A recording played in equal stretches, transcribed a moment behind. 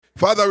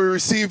Father, we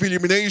receive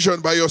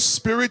illumination by your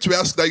Spirit. We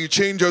ask that you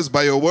change us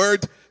by your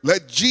word.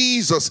 Let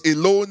Jesus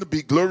alone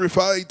be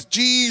glorified.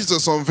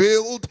 Jesus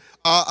unveiled,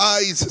 our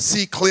eyes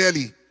see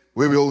clearly.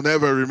 We will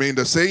never remain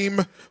the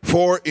same.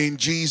 For in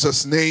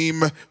Jesus'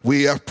 name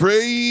we have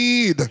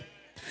prayed.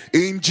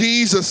 In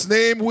Jesus'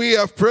 name we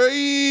have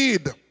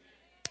prayed.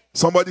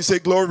 Somebody say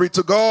glory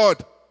to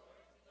God.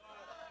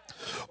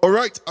 All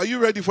right, are you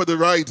ready for the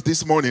ride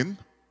this morning?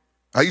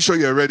 Are you sure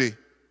you're ready?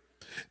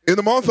 In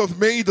the month of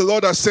May, the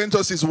Lord has sent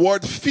us his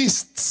word,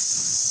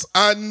 feasts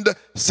and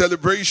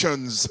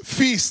celebrations.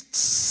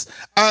 Feasts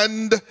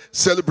and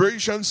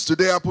celebrations.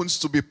 Today happens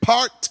to be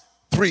part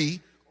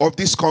 3 of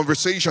this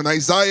conversation.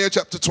 Isaiah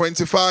chapter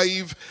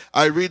 25,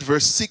 I read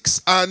verse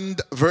 6 and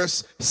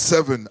verse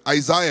 7.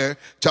 Isaiah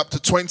chapter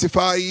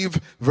 25,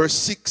 verse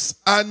 6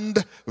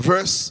 and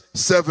verse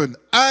 7.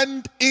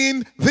 And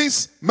in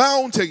this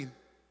mountain,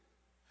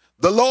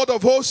 the Lord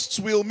of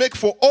hosts will make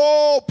for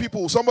all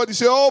people, somebody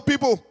say all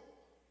people,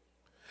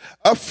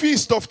 a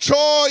feast of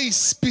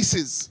choice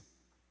pieces,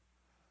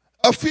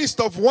 a feast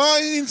of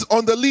wines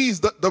on the lees.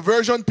 The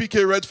version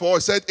PK read for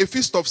us said a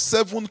feast of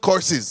 7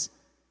 courses.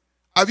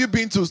 Have you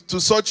been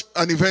to such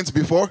an event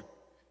before?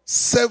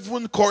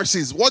 7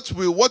 courses. What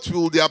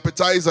will the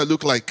appetizer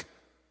look like?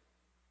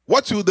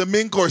 What will the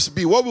main course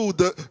be? What will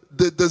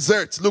the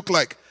dessert look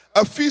like?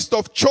 A feast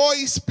of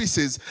choice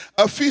pieces,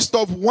 a feast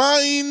of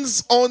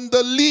wines on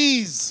the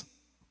lees,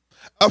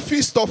 a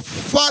feast of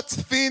fat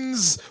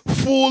things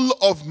full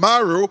of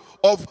marrow,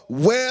 of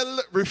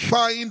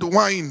well-refined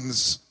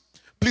wines.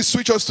 Please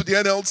switch us to the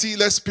NLT.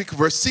 Let's pick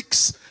verse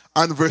 6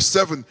 and verse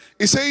 7.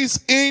 It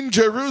says, in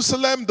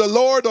Jerusalem, the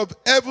Lord of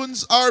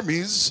heaven's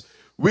armies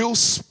will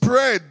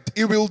spread,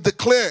 he will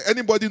declare.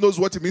 Anybody knows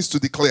what it means to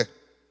declare?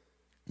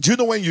 Do you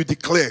know when you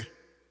declare?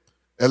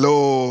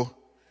 Hello?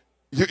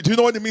 Do you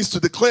know what it means to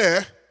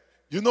declare?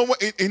 You know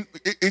what?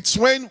 It's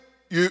when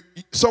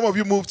some of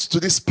you moved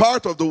to this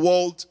part of the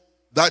world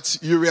that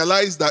you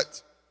realize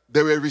that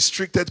there were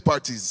restricted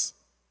parties.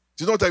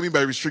 Do you know what I mean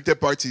by restricted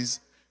parties?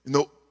 You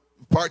know,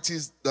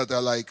 parties that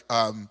are like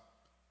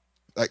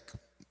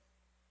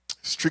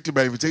strictly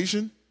by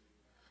invitation.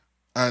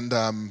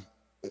 And,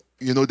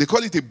 you know, they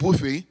call it a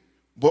buffet,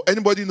 but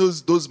anybody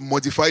knows those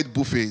modified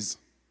buffets.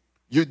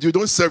 You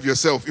don't serve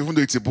yourself, even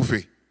though it's a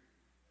buffet.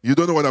 You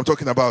don't know what I'm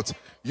talking about.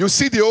 You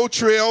see the old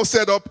tray all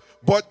set up,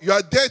 but you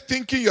are there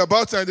thinking you're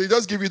about to, and they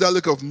just give you that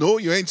look of, no,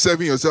 you ain't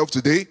serving yourself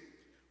today.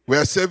 We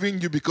are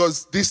serving you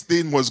because this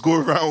thing must go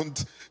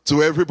around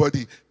to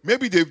everybody.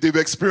 Maybe they've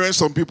experienced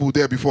some people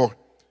there before.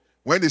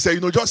 When they say, you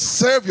know, just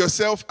serve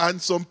yourself,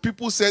 and some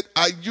people said,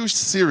 are you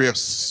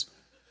serious?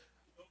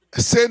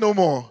 Say no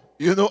more.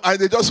 You know, and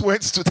they just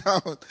went to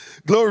town.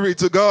 Glory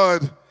to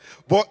God.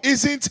 But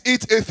isn't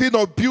it a thing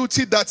of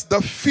beauty that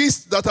the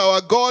feast that our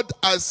God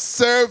has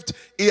served,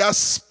 he has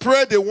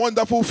spread a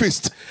wonderful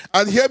feast.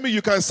 And hear me,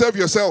 you can serve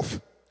yourself.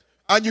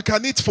 And you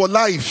can eat for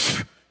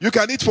life. You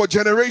can eat for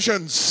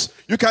generations.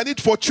 You can eat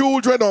for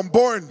children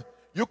unborn.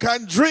 You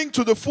can drink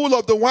to the full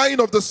of the wine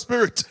of the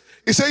Spirit.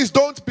 It says,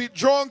 don't be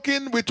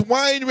drunken with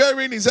wine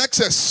wherein is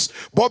excess,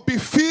 but be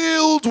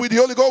filled with the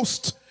Holy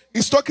Ghost.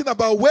 He's talking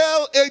about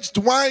well-aged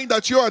wine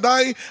that you and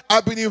I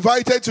have been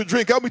invited to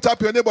drink. Help me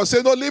tap your neighbor.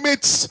 Say no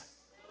limits.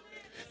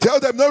 Tell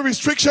them no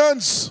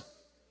restrictions.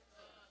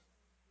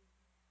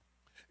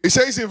 It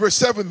says in verse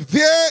 7,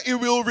 there he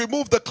will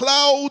remove the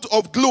cloud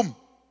of gloom,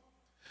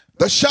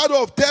 the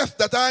shadow of death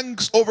that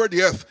hangs over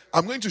the earth.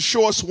 I'm going to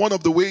show us one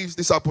of the ways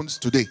this happens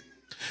today.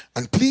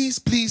 And please,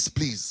 please,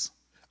 please,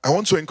 I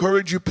want to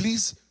encourage you,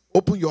 please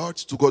open your heart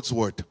to God's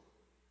word.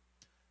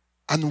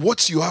 And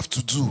what you have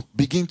to do,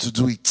 begin to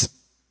do it.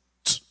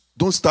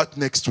 Don't start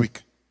next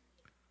week.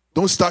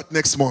 Don't start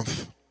next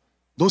month.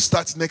 Don't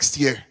start next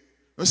year.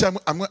 Don't say,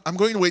 I'm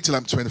going to wait till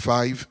I'm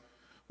 25.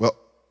 Well,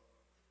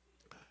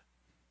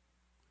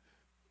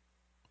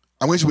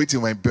 I'm going to wait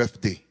till my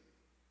birthday.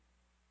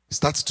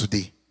 Start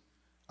today.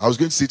 I was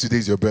going to say today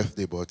is your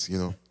birthday, but, you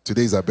know,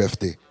 today is our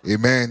birthday.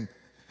 Amen.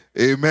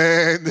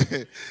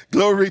 Amen.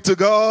 Glory to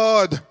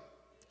God.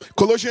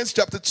 Colossians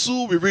chapter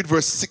 2, we read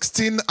verse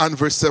 16 and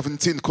verse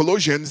 17.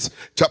 Colossians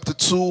chapter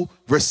 2,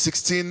 verse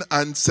 16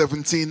 and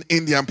 17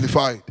 in the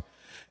Amplified.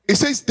 It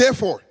says,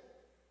 therefore,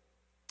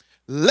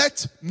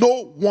 let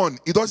no one,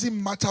 it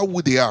doesn't matter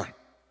who they are,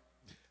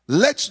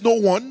 let no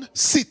one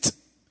sit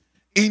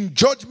in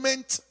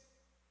judgment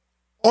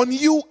on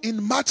you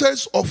in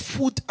matters of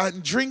food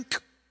and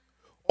drink,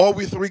 or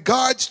with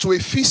regards to a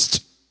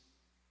feast,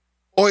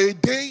 or a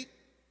day,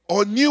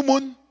 or new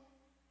moon,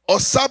 or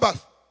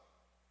Sabbath.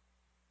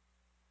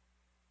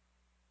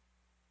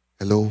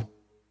 Hello?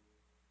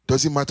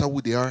 Doesn't matter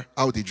who they are,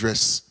 how they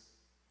dress.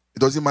 It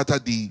doesn't matter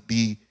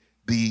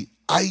the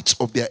height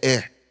of their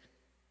hair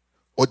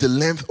or the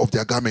length of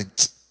their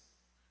garment.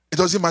 It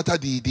doesn't matter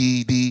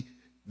the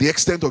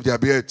extent of their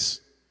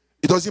beards.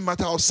 It doesn't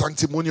matter how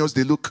sanctimonious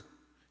they look.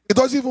 It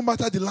doesn't even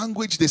matter the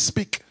language they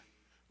speak.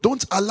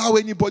 Don't allow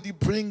anybody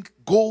bring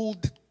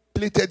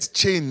gold-plated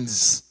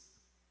chains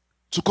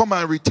to come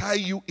and retire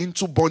you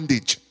into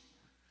bondage.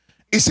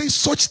 It says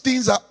such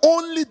things are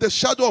only the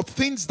shadow of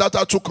things that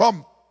are to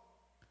come.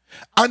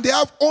 And they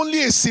have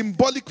only a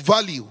symbolic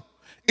value.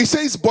 It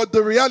says, but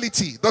the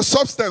reality, the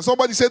substance,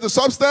 somebody say the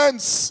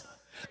substance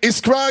is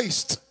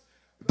Christ.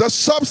 The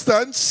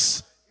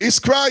substance is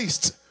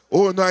Christ.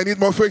 Oh no, I need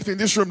more faith in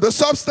this room. The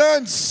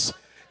substance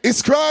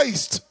is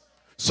Christ.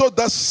 So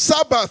the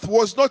Sabbath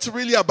was not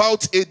really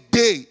about a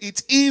day.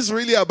 It is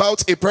really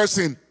about a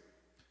person.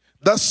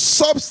 The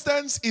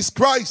substance is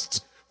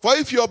Christ. For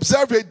if you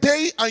observe a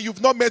day and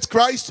you've not met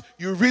Christ,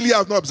 you really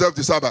have not observed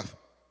the Sabbath.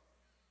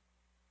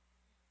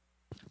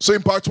 So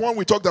in part 1,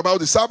 we talked about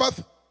the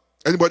Sabbath.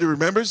 Anybody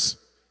remembers?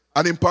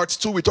 And in part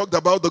 2, we talked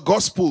about the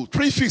gospel.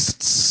 3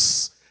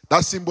 feasts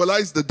that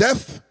symbolize the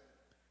death,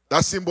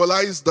 that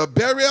symbolize the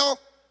burial,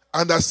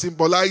 and that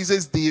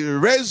symbolizes the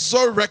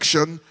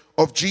resurrection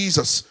of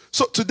Jesus.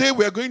 So today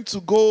we are going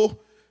to go,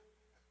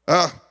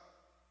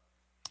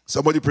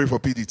 somebody pray for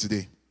PD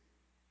today.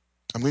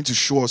 I'm going to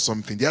show us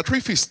something. There are 3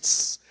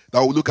 feasts that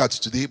we'll look at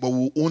today, but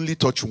we'll only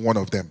touch one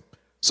of them.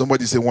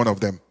 Somebody say one of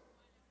them.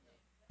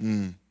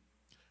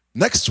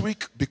 Next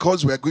week,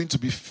 because we are going to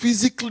be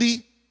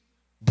physically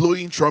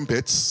blowing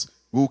trumpets,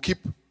 we'll keep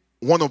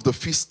one of the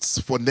feasts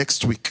for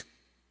next week.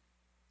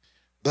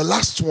 The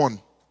last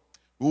one,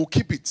 we'll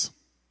keep it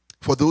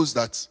for those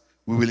that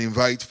we will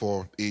invite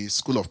for a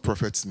School of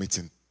Prophets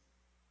meeting.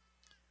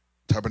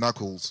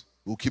 Tabernacles,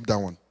 we'll keep that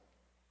one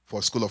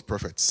for School of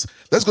Prophets.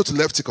 Let's go to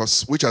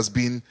Leviticus, which has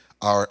been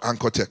our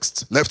anchor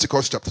text.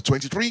 Leviticus chapter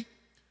 23.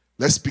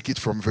 Let's pick it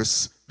from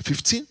verse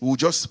 15. We'll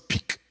just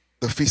pick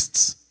the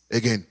feasts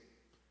again.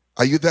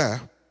 Are you there?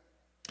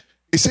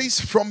 It says,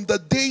 from the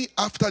day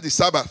after the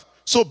Sabbath.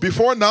 So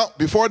before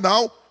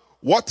now,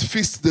 what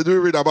feast did we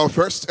read about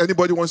first?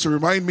 Anybody wants to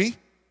remind me?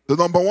 The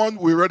number one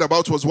we read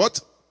about was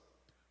what?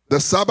 The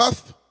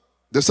Sabbath.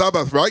 The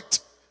Sabbath, right?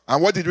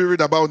 And what did we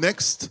read about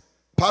next?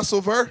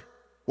 Passover.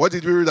 What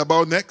did we read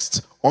about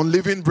next?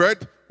 Unleavened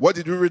bread. What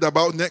did we read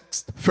about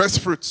next? First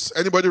fruits.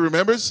 Anybody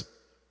remembers?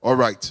 All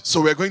right.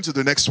 So we're going to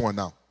the next one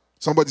now.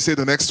 Somebody say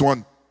the next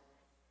one.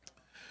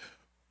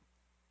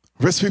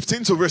 Verse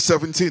 15 to verse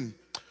 17.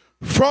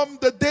 From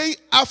the day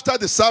after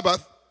the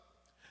Sabbath,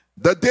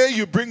 the day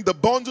you bring the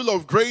bundle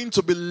of grain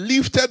to be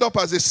lifted up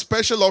as a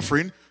special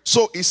offering.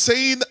 So he's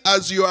saying,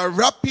 as you are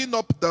wrapping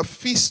up the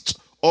feast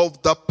of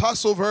the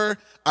Passover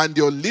and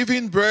your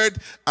living bread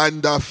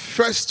and the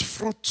first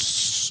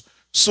fruits.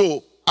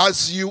 So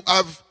as you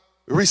have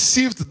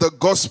received the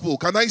gospel,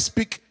 can I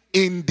speak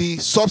in the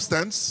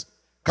substance?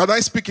 Can I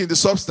speak in the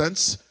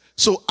substance?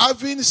 So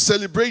having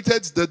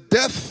celebrated the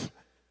death,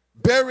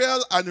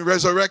 burial, and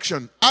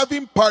resurrection,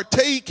 having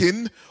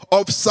partaken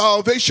of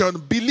salvation,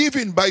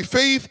 believing by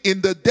faith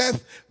in the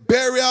death,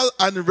 burial,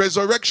 and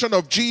resurrection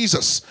of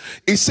Jesus,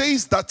 it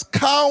says that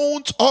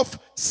count of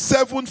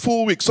 7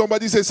 full weeks.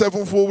 Somebody say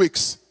 7 full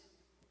weeks.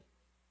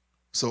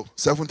 So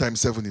 7 times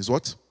 7 is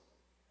what?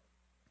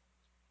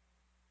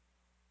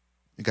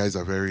 You guys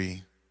are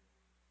very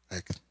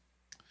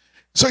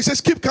so it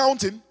says keep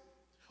counting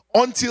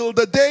until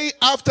the day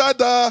after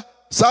the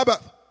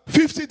Sabbath.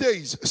 50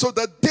 days. So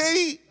the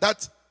day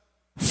that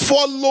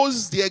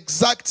follows the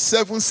exact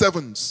 7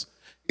 sevens,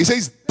 it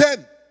says,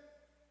 then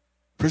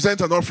present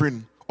an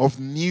offering of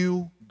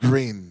new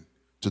grain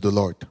to the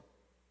Lord.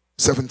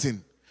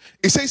 17.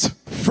 It says,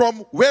 from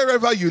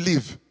wherever you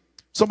live.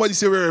 Somebody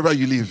say wherever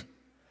you live.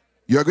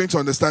 You are going to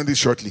understand this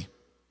shortly.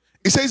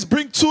 It says,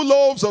 bring 2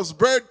 loaves of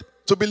bread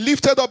to be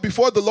lifted up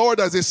before the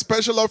Lord as a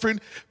special offering.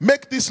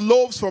 Make these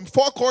loaves from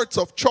 4 quarts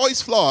of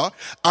choice flour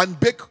and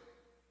bake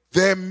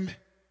them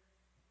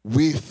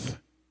with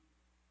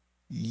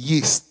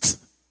yeast.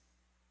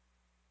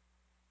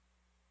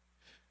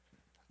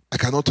 I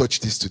cannot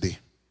touch this today.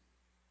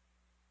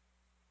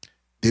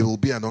 There will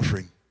be an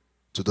offering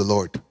to the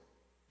Lord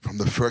from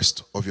the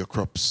first of your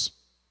crops.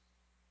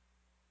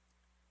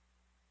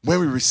 When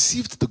we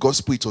received the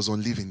gospel, it was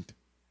unleavened.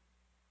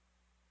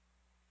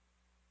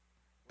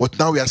 But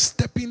now we are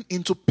stepping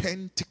into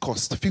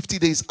Pentecost, 50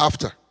 days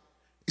after.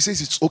 He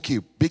says it's okay,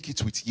 bake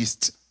it with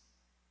yeast.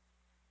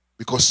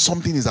 Because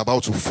something is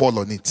about to fall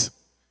on it.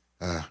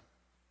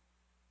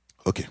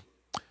 Okay.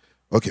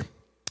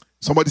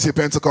 Somebody say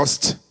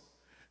Pentecost.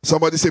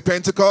 Somebody say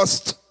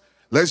Pentecost.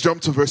 Let's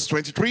jump to verse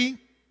 23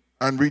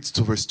 and read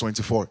to verse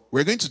 24.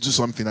 We're going to do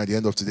something at the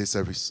end of today's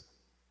service.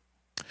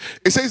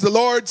 It says, the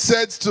Lord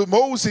said to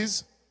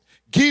Moses,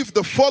 give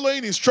the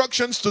following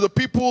instructions to the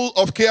people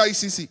of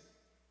KICC.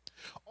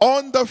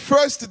 On the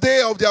first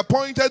day of the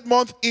appointed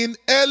month in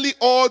early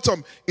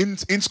autumn, in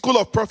School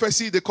of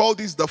Prophecy, they call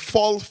this the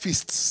fall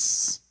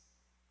feasts.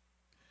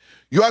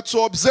 You are to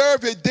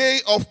observe a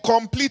day of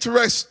complete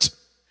rest.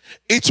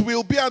 It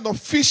will be an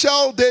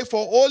official day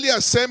for Holy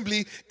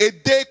Assembly, a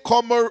day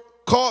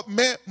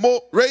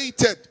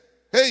commemorated.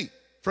 Hey,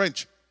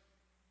 French.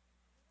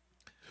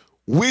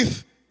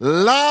 With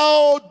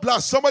loud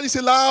blast. Somebody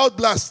say loud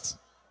blast.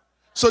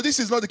 So this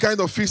is not the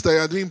kind of feast that you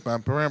are doing.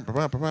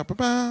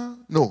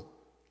 No.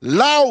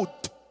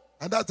 Loud.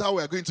 And that's how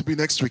we are going to be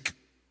next week.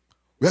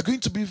 We are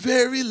going to be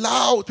very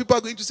loud. People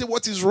are going to say,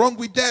 what is wrong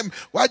with them?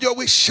 Why are they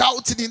always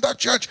shouting in that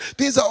church?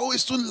 Things are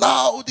always too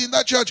loud in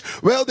that church.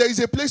 Well, there is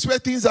a place where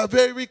things are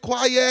very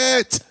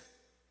quiet.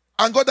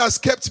 And God has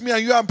kept me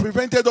and you and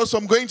prevented us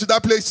from going to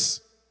that place.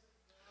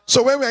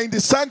 So when we're in the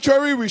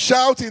sanctuary, we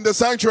shout in the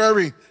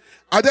sanctuary.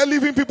 Are there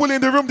living people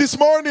in the room this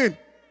morning?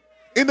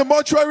 In the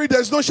mortuary,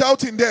 there's no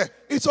shouting there.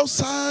 It's all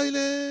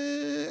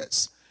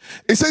silence.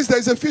 It says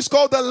there's a feast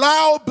called the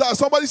loud blast.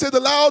 Somebody say the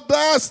loud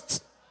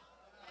blast.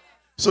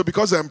 So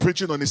because I'm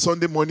preaching on a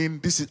Sunday morning,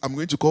 I'm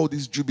going to call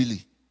this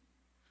Jubilee.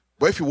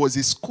 But if it was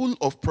a school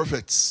of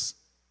prophets,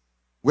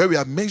 where we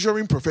are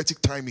measuring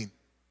prophetic timing,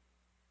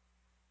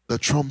 the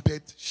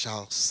trumpet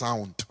shall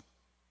sound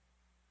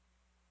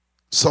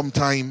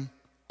sometime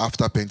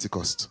after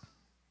Pentecost.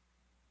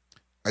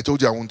 I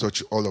told you I won't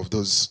touch all of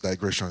those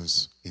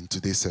digressions in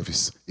today's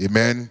service.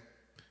 Amen.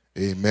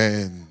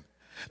 Amen.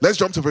 Let's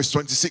jump to verse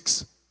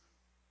 26.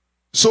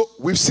 So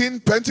we've seen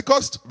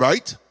Pentecost,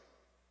 right?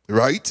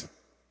 Right?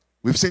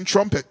 We've seen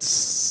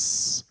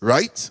trumpets,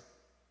 right?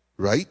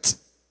 Right?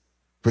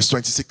 Verse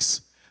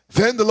 26.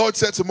 Then the Lord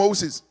said to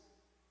Moses,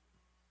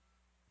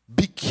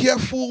 be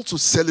careful to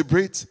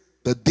celebrate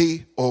the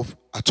Day of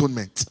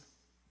Atonement.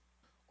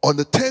 On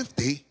the 10th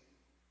day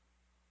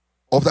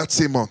of that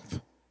same month,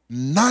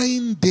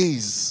 9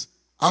 days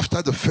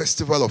after the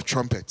festival of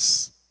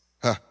trumpets,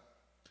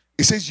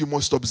 it says you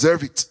must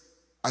observe it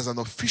as an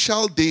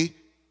official day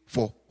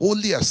for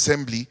holy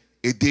assembly,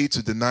 a day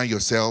to deny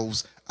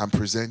yourselves and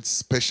present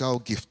special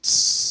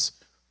gifts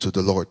to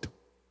the Lord.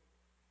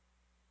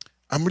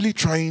 I'm really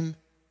trying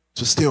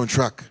to stay on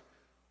track.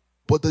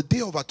 But the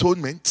Day of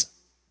Atonement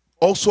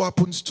also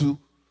happens to,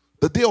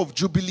 the Day of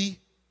Jubilee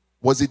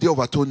was a Day of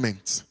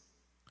Atonement.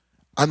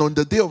 And on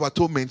the Day of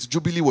Atonement,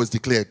 Jubilee was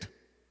declared.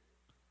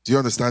 Do you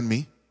understand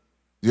me?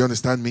 Do you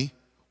understand me?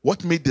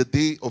 What made the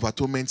Day of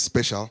Atonement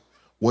special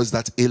was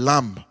that a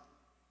lamb,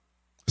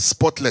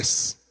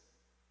 spotless,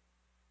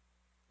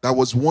 that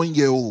was 1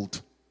 year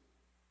old,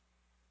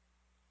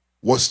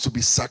 was to be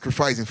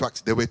sacrificed. In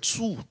fact, there were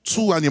two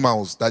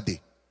animals that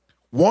day.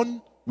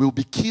 One will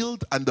be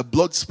killed and the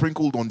blood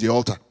sprinkled on the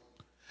altar.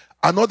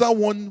 Another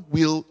one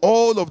will,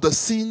 all of the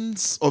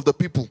sins of the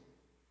people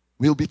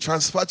will be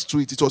transferred to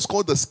it. It was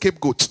called the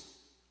scapegoat.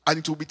 And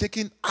it will be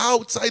taken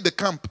outside the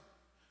camp.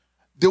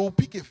 They will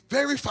pick a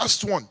very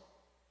fast one.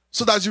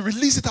 So that as you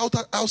release it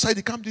outside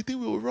the camp, the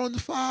thing will run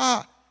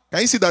far.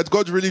 Can you see that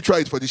God really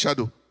tried for the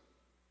shadow?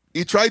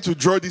 He tried to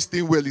draw this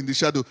thing well in the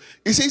shadow.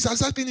 He says, as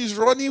that thing is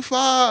running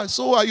far,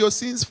 so are your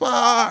sins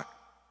far.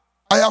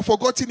 I have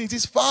forgotten it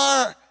is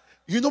far.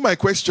 You know my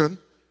question?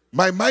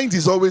 My mind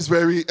is always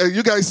very,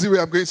 you guys see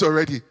where I'm going to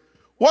already.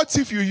 What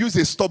if you use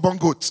a stubborn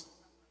goat?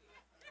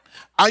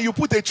 And you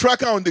put a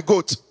tracker on the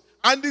goat.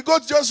 And the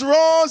goat just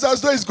runs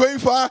as though it's going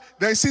far.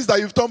 Then sees that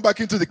you've turned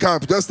back into the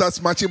camp. Just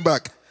starts marching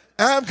back.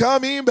 I'm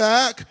coming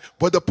back.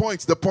 But the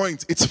point,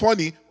 it's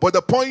funny. But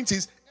the point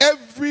is,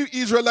 every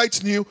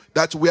Israelite knew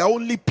that we are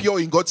only pure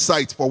in God's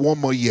sight for 1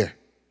 more year.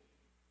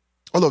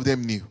 All of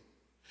them knew.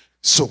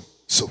 So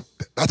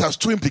that has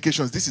two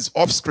implications. This is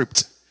off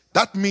script.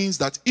 That means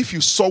that if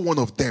you saw one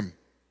of them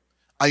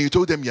and you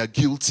told them you are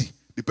guilty,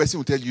 the person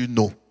will tell you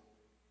no.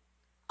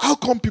 How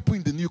come people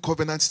in the new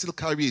covenant still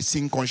carry a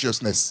sin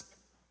consciousness?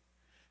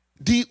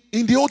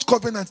 In the old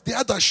covenant, they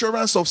had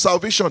assurance of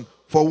salvation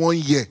for 1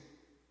 year.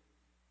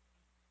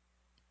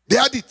 They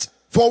had it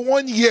for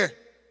 1 year.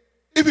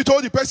 If you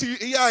told the person,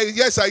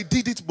 yes, I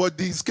did it, but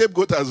the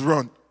scapegoat has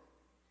run.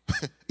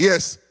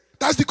 Yes,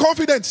 that's the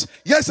confidence.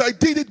 Yes, I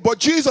did it, but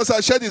Jesus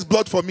has shed his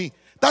blood for me.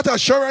 That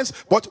assurance,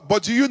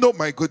 but do you know,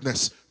 my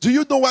goodness, do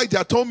you know why the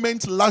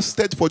atonement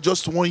lasted for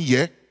just 1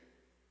 year?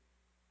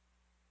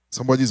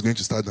 Somebody is going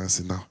to start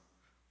dancing now.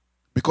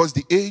 Because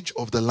the age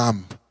of the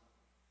lamb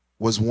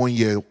was 1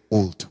 year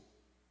old.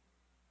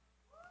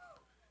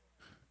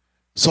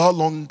 So how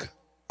long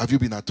have you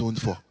been atoned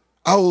for?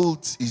 How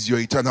old is your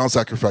eternal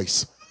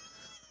sacrifice?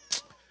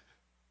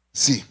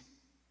 See,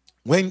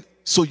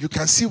 so you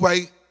can see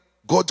why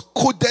God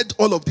coded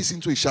all of this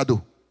into a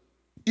shadow.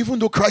 Even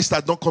though Christ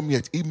had not come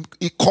yet,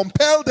 he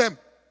compelled them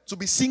to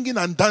be singing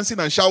and dancing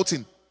and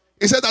shouting.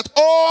 He said that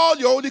all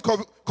your holy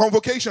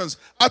convocations,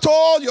 at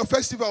all your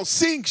festivals,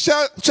 sing,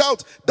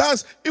 shout,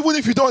 dance, even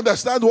if you don't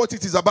understand what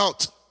it is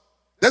about.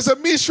 There's a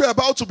mystery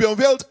about to be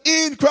unveiled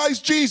in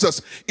Christ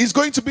Jesus. It's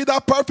going to be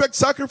that perfect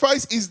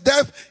sacrifice, his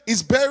death,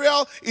 his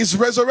burial, his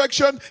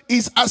resurrection,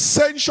 his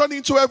ascension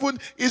into heaven,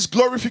 his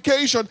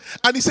glorification.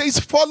 And he says,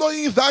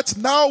 following that,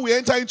 now we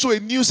enter into a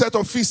new set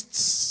of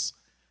feasts.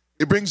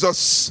 It brings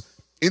us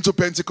into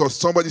Pentecost.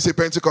 Somebody say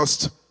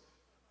Pentecost.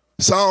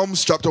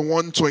 Psalms chapter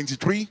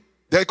 123.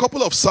 There are a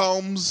couple of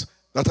psalms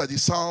that are the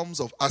psalms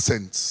of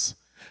ascents.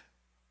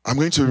 I'm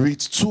going to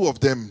read 2 of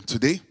them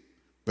today.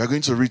 We're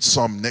going to read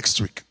some next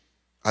week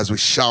as we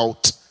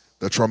shout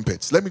the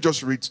trumpets. Let me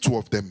just read 2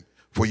 of them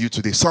for you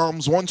today.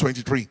 Psalms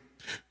 123.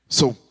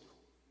 So,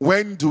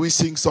 when do we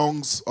sing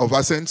songs of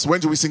ascents? When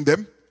do we sing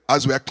them?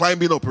 As we are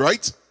climbing up,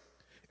 right?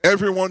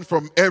 Everyone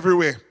from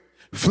everywhere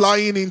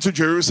flying into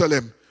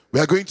Jerusalem. We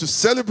are going to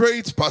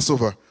celebrate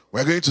Passover.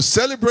 We're going to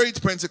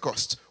celebrate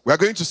Pentecost. We are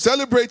going to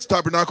celebrate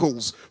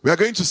Tabernacles. We are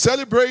going to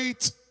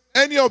celebrate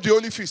any of the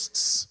holy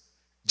feasts.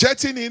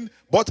 Jetting in,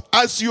 but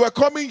as you are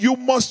coming, you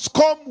must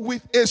come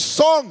with a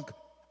song,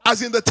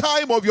 as in the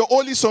time of your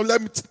holy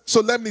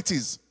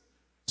solemnities.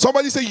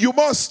 Somebody say, you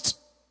must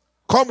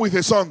come with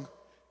a song.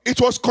 It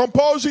was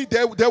compulsory.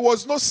 There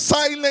was no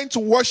silent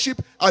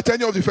worship at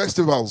any of the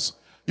festivals.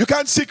 You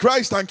can't see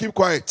Christ and keep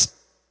quiet.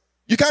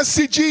 You can't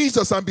see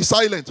Jesus and be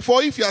silent.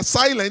 For if you are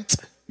silent,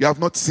 you have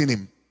not seen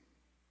him.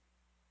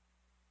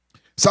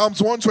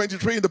 Psalms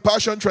 123 in the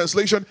Passion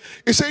Translation,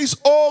 it says,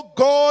 "O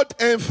God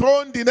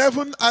enthroned in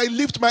heaven, I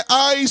lift my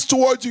eyes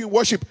towards you in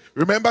worship."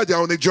 Remember, they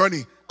are on a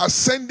journey,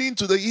 ascending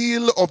to the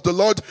hill of the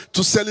Lord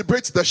to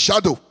celebrate the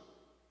shadow.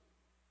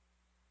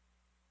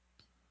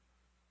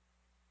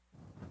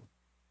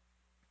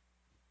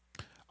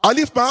 I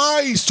lift my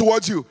eyes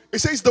towards you. It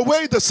says, the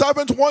way the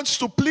servant wants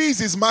to please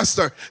his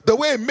master, the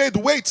way a maid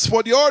waits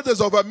for the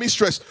orders of her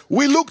mistress,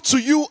 we look to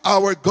you,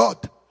 our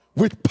God,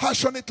 with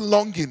passionate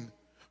longing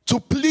to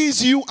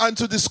please you and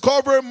to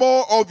discover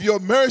more of your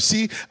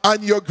mercy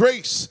and your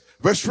grace.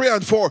 Verse 3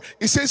 and 4,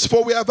 it says,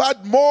 "For we have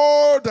had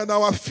more than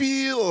our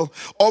fill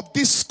of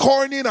this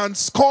scorning and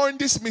scorn,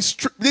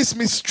 this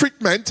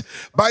mistreatment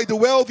by the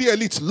wealthy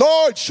elite.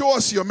 Lord, show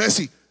us your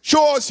mercy.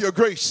 Show us your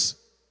grace."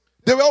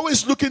 They were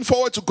always looking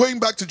forward to going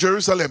back to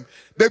Jerusalem.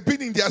 They've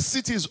been in their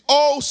cities.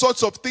 All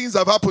sorts of things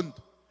have happened.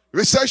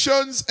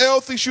 Recessions,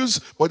 health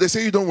issues. But they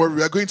say, don't worry,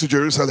 we are going to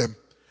Jerusalem.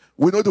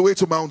 We know the way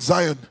to Mount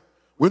Zion.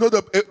 We know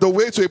the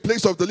way to a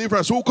place of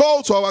deliverance. We'll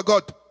call to our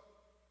God.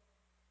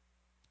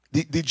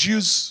 The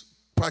Jews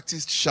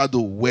practiced shadow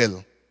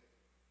well.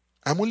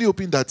 I'm only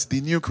hoping that the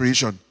new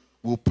creation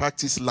will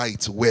practice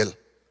light well.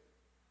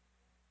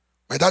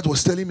 My dad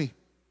was telling me.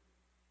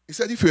 He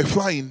said if you were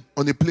flying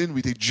on a plane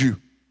with a Jew,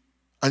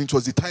 and it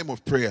was the time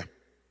of prayer,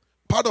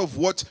 part of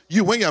what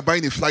when you're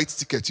buying a flight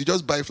ticket, you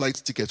just buy a flight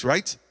ticket,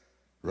 right?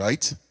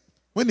 Right?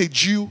 When a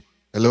Jew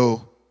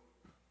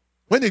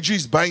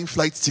is buying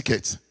flight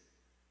tickets,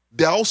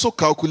 they are also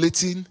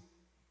calculating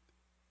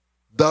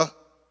the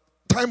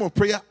time of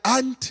prayer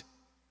and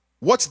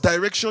what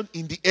direction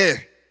in the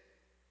air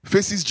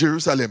faces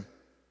Jerusalem.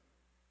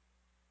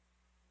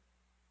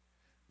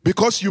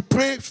 Because you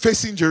pray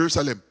facing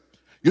Jerusalem.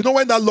 You know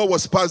when that law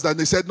was passed and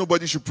they said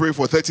nobody should pray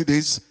for 30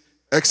 days?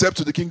 Except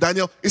to the king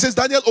Daniel. It says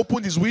Daniel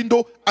opened his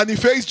window and he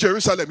faced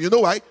Jerusalem. You know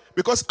why?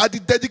 Because at the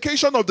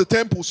dedication of the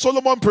temple,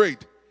 Solomon prayed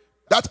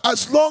that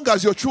as long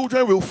as your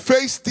children will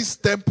face this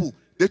temple,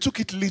 they took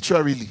it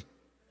literally.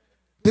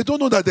 They don't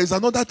know that there's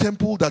another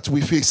temple that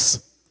we face.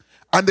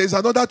 And there's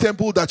another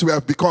temple that we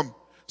have become.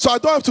 So I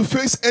don't have to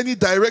face any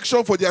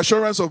direction for the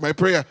assurance of my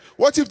prayer.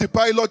 What if the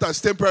pilot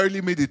has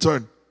temporarily made a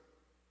turn?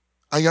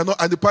 And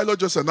the pilot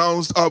just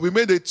announced, we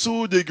made a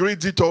 2-degree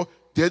detour.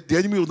 The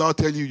enemy will now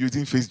tell you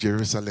didn't face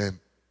Jerusalem.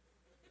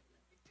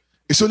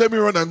 So let me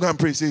run and go and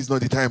pray. Say it's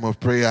not the time of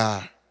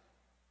prayer.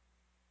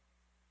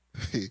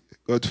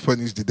 God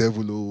punish the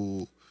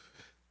devil.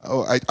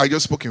 I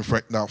just spoke in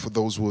French now for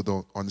those who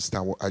don't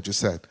understand what I just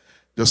said.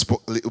 Just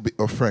spoke a little bit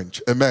of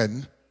French.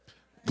 Amen.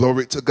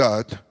 Glory to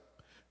God.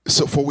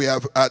 So for we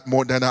have had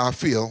more than our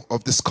fill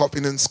of this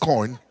scoffing and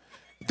scorn,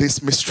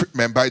 this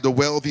mistreatment by the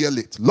wealthy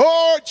elite.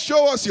 Lord,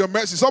 show us your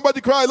mercy. Somebody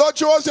cry, Lord,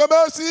 show us your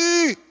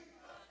mercy.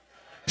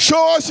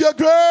 Show us your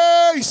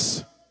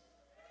grace.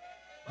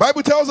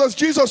 Bible tells us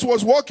Jesus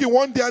was walking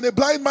one day and a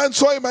blind man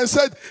saw him and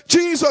said,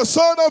 Jesus,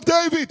 son of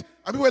David.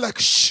 And we were like,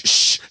 shh,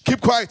 shh,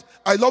 keep quiet.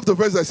 I love the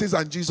verse that says,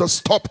 and Jesus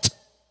stopped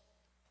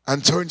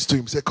and turned to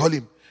him, said, call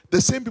him. The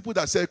same people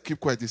that said, keep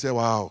quiet, they said,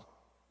 wow,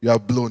 you are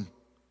blown.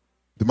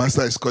 The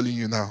master is calling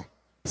you now.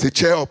 Say,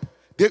 cheer up.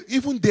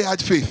 Even they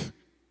had faith.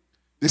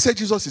 They said,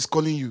 Jesus is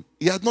calling you.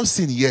 He had not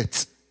seen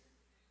yet.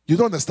 You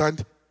don't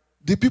understand?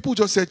 The people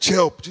just said,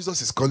 cheer up.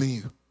 Jesus is calling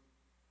you.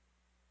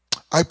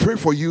 I pray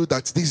for you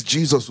that this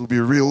Jesus will be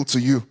real to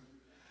you.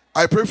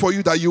 I pray for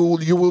you that you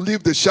will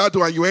leave the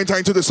shadow and you enter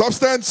into the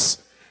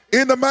substance.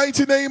 In the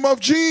mighty name of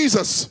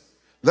Jesus.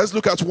 Let's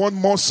look at one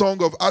more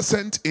song of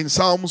ascent in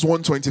Psalms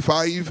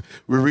 125.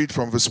 We read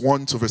from verse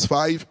 1 to verse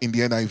 5 in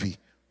the NIV.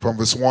 From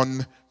verse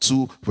 1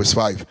 to verse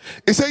 5.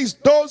 It says,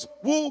 those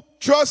who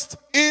trust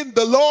in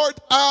the Lord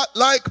are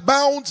like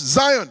Mount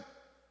Zion,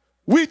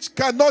 which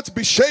cannot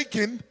be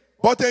shaken,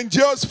 but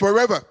endures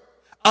forever.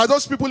 Are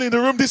those people in the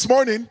room this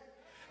morning?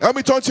 Let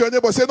me turn to your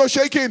neighbor. Say, no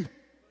shaking.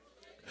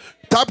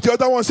 Tap the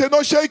other one. Say,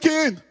 no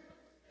shaking.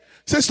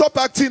 Say, stop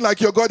acting like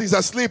your God is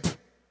asleep.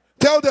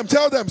 Tell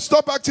them,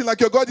 stop acting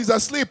like your God is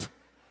asleep.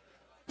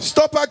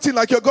 Stop acting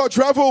like your God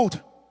traveled.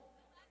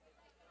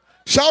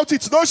 Shout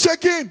it, no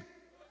shaking.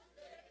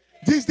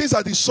 These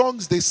are the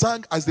songs they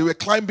sang as they were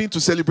climbing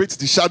to celebrate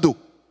the shadow.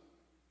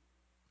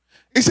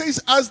 It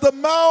says, as the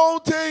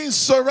mountains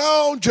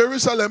surround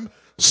Jerusalem,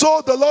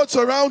 so the Lord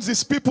surrounds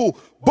his people,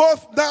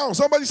 both now.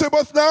 Somebody say,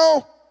 both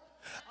now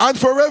and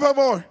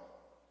forevermore.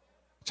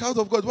 Child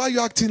of God, why are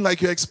you acting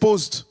like you're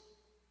exposed?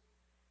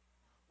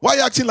 Why are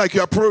you acting like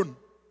you're prone?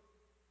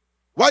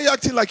 Why are you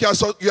acting like you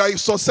are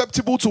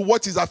susceptible to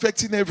what is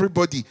affecting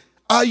everybody?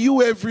 Are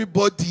you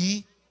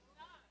everybody?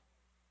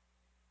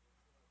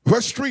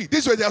 Verse 3,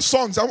 these were their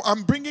songs.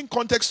 I'm bringing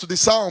context to the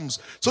Psalms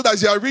so that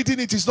as you are reading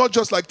it, it's not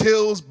just like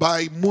tales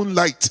by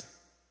moonlight.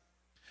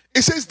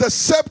 It says, the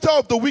scepter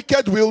of the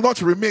wicked will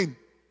not remain.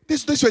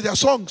 These were their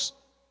songs.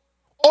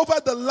 Over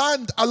the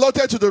land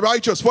allotted to the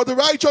righteous, for the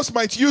righteous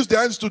might use their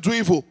hands to do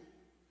evil.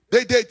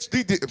 They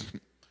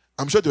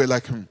I'm sure they were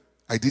like,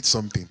 I did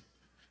something.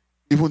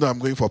 Even though I'm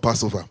going for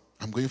Passover,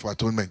 I'm going for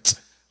atonement,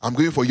 I'm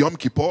going for Yom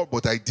Kippur,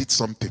 but I did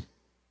something.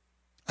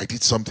 I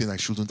did something I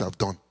shouldn't have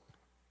done.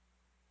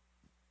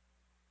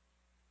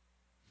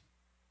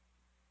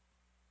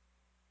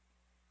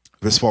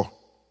 Verse 4.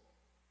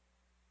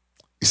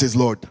 It says,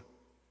 Lord,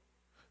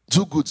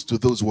 do good to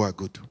those who are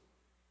good,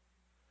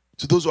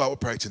 to those who are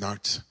upright in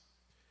heart.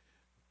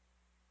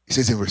 It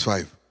says in verse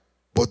 5,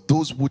 but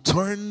those who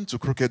turn to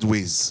crooked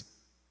ways,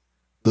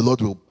 the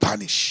Lord will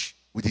punish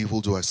with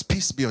evildoers.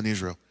 Peace be on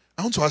Israel.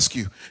 I want to ask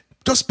you,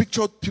 just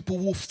picture people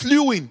who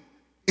flew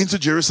into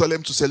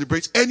Jerusalem to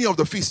celebrate any of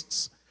the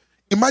feasts.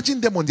 Imagine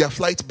them on their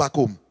flight back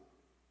home.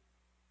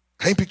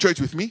 Can you picture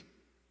it with me?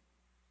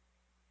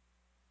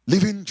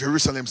 Leaving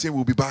Jerusalem, saying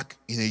we'll be back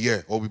in a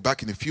year or we'll be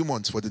back in a few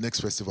months for the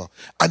next festival.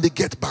 And they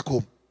get back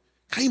home.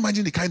 Can you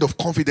imagine the kind of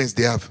confidence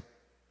they have?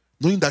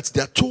 Knowing that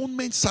the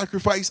atonement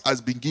sacrifice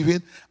has been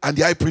given and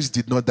the high priest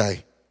did not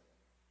die.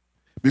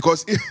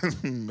 Because,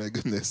 my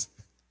goodness,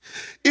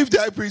 if the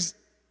high priest,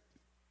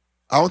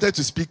 I wanted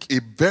to speak a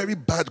very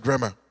bad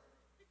grammar.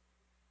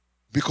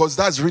 Because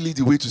that's really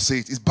the way to say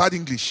it. It's bad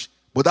English,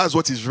 but that's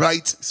what is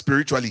right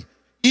spiritually.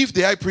 If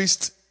the high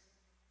priest,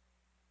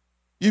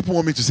 you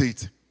want me to say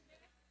it?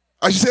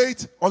 I should say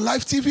it on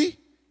live TV.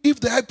 If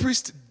the high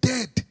priest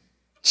dead,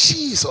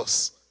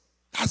 Jesus,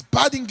 that's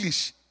bad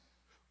English.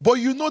 But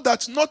you know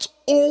that not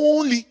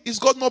only is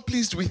God not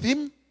pleased with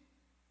him,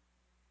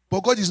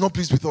 but God is not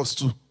pleased with us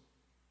too.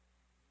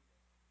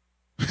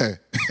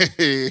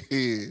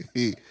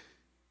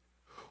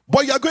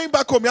 But you're going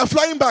back home, you're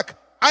flying back.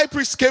 High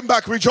priest came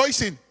back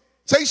rejoicing,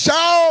 saying,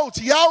 shout,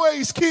 Yahweh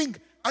is king.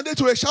 And they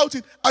too were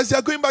shouting. As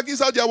they're going back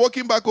inside, they're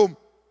walking back home.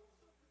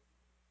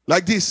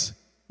 Like this.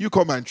 You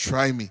come and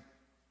try me.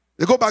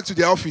 They go back to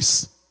their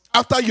office.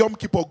 After Yom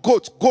Kippur,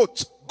 goat.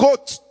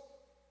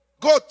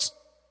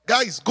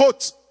 Guys,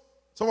 goat.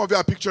 Some of you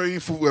are picturing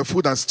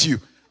food and stew.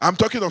 I'm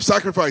talking of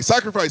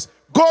sacrifice.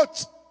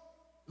 Goat.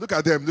 Look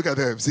at them.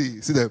 See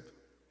them.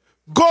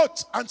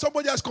 Goat. And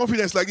somebody has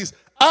confidence like this.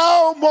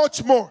 How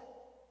much more?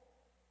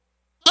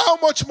 How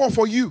much more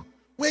for you?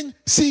 When,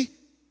 see,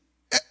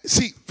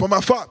 from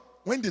afar,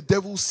 when the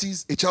devil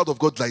sees a child of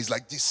God that is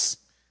like this,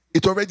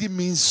 it already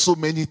means so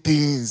many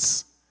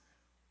things.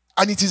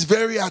 And it is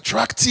very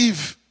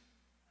attractive.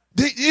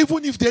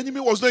 Even if the enemy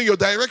was not in your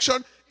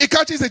direction, it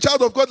catches a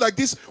child of God like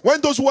this. When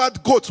those who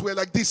had goats were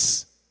like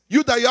this,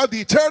 you that you have the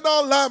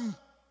eternal lamb,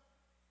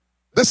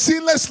 the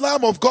sinless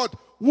lamb of God,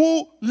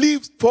 who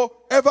lives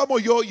forevermore.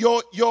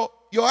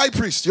 Your high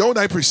priest, your own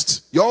high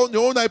priest, your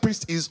own high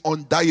priest is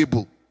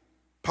undieable.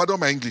 Pardon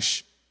my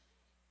English.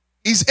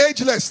 Is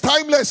ageless,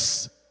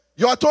 timeless.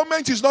 Your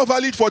atonement is not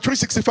valid for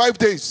 365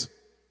 days.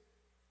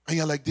 And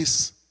you're like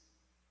this.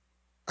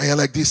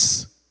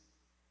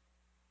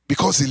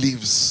 Because he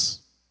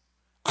lives,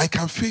 I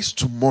can face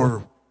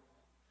tomorrow.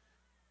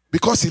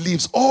 Because he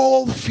lives,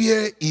 all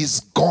fear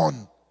is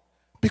gone.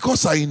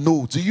 Because I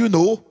know. Do you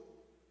know?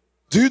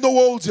 Do you know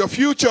what holds your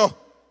future?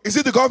 Is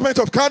it the government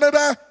of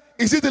Canada?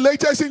 Is it the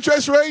latest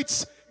interest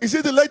rates? Is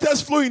it the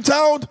latest flu in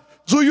town?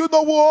 Do you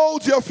know who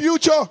holds your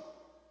future?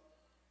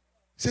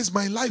 He says,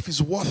 my life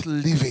is worth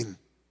living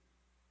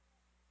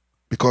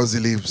because he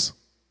lives.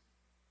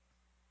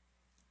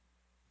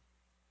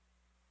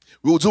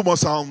 We will do more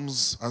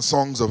psalms and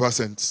songs of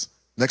ascents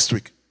next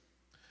week.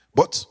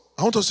 But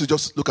I want us to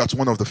just look at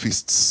one of the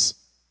feasts.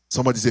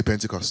 Somebody say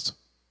Pentecost.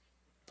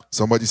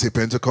 Somebody say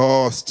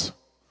Pentecost.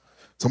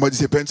 Somebody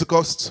say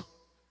Pentecost.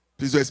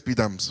 Please do speed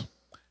arms.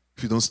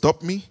 If you don't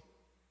stop me,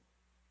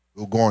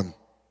 we'll go on.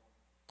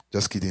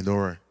 Just kidding, don't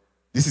worry.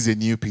 This is a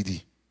new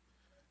PD.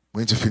 I'm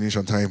going to finish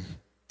on time.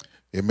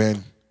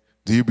 Amen.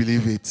 Do you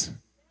believe it?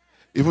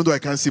 Even though I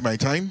can't see my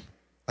time,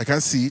 I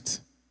can't see it,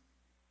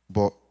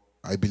 but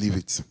I believe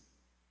it.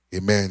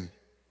 Amen.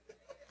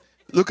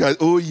 Look at,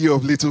 oh, ye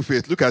of little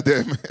faith. Look at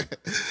them.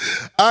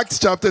 Acts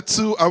chapter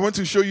 2, I want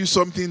to show you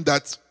something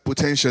that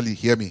potentially,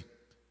 hear me,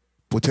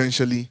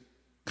 potentially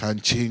can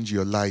change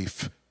your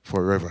life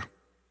forever.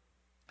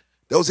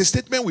 There was a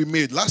statement we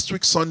made last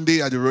week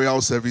Sunday at the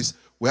Royal Service.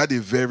 We had a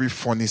very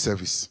funny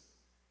service.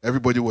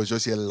 Everybody was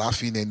just here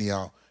laughing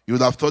anyhow. You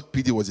would have thought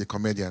PD was a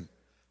comedian.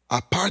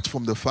 Apart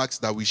from the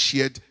fact that we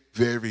shared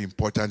very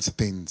important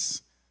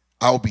things,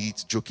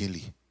 albeit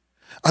jokingly.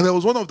 And there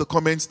was one of the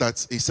comments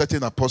that a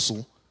certain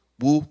apostle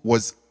who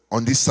was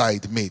on this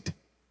side made.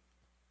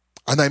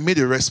 And I made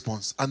a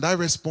response. And that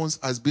response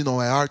has been on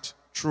my heart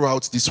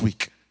throughout this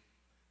week.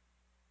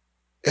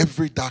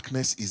 Every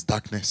darkness is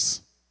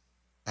darkness.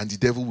 And the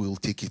devil will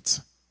take it.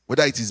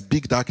 Whether it is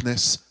big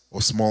darkness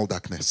or small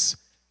darkness.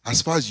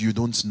 As far as you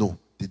don't know,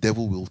 the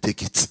devil will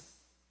take it.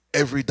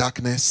 Every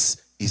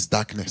darkness is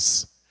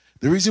darkness.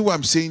 The reason why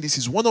I'm saying this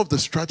is one of the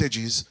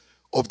strategies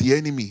of the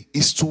enemy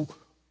is to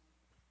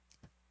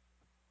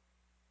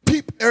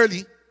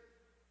early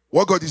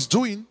what God is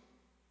doing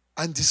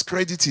and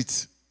discredit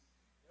it.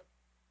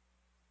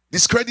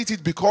 Discredit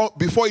it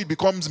before it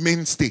becomes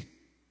mainstay.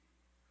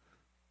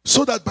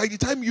 So that by the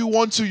time you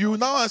want to, you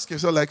now ask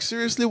yourself, like,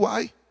 seriously,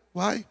 why?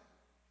 Why?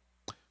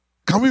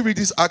 Can we read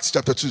this Acts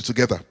chapter 2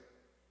 together?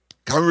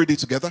 Can we read it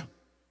together?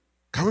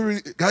 Can we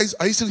read it? Guys,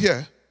 are you still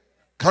here?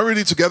 Can we read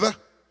it together?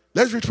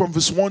 Let's read from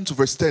verse 1 to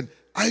verse 10.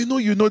 I know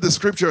you know the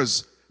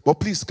scriptures, but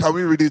please, can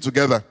we read it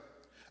together?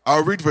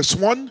 I'll read verse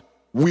 1,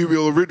 we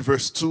will read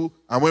verse 2,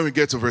 and when we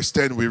get to verse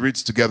 10, we read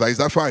together. Is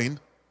that fine?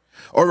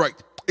 All right.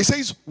 It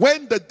says,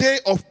 when the day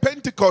of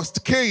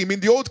Pentecost came, in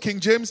the old King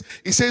James,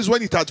 it says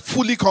when it had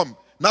fully come.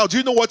 Now, do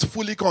you know what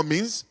fully come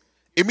means?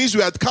 It means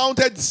we had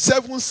counted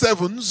 7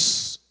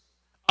 sevens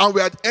and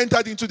we had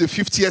entered into the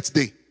 50th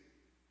day.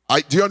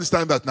 Do you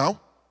understand that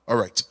now? All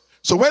right.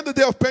 So when the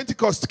day of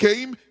Pentecost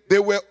came, they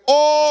were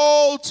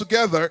all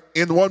together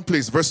in one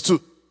place. Verse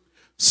 2.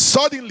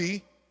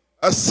 Suddenly,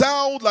 a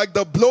sound like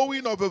the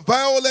blowing of a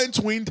violent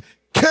wind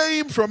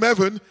came from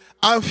heaven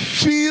and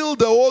filled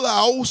the whole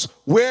house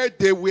where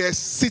they were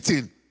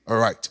sitting. All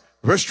right.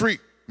 Verse 3.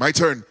 My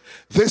turn.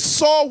 They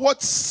saw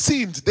what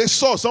seemed. They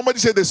saw. Somebody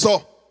say they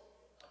saw.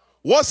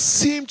 What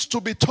seemed to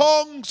be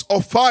tongues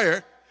of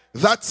fire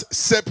that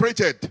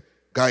separated.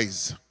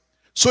 Guys.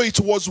 So it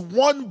was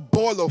one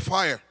ball of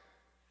fire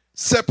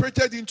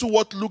separated into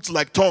what looked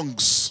like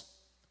tongues.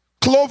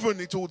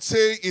 Cloven, it would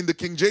say in the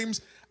King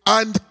James,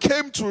 and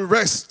came to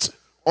rest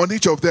on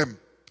each of them.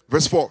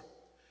 Verse 4.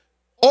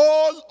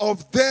 All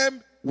of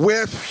them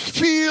were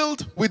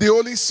filled with the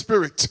Holy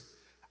Spirit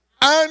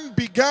and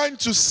began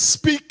to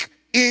speak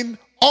in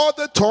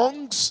other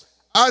tongues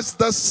as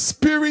the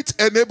Spirit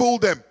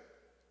enabled them.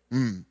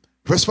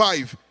 Verse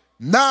 5.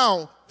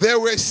 Now there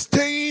were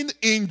staying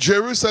in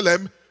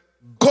Jerusalem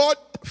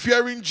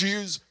God-fearing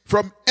Jews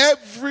from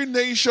every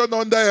nation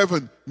under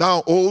heaven.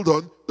 Now hold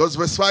on. Does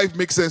verse 5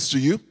 make sense to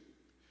you?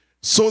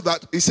 So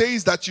that it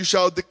says that you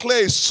shall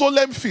declare a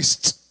solemn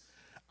feast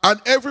and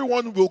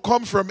everyone will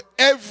come from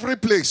every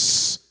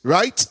place.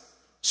 Right?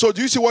 So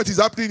do you see what is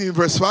happening in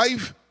verse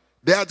 5?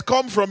 They had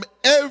come from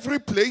every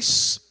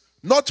place,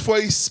 not for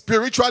a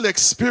spiritual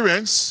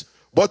experience,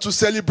 but to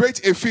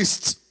celebrate a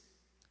feast.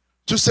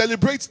 To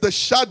celebrate the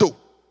shadow,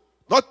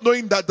 not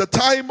knowing that the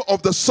time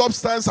of the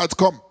substance had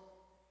come.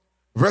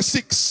 Verse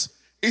 6.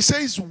 It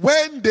says,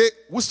 when they...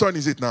 Whose turn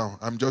is it now?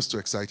 I'm just too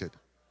excited.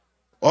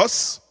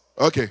 Us?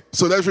 Okay,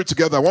 so let's read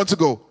together. I want to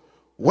go.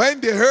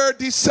 When they heard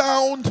this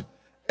sound,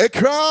 a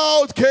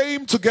crowd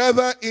came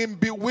together in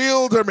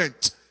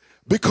bewilderment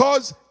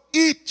because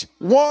each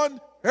one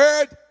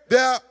heard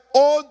their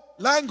own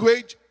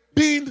language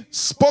being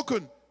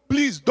spoken.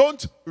 Please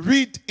don't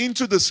read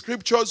into the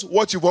scriptures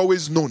what you've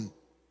always known.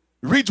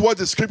 Read what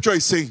the scripture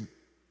is saying.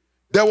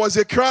 There was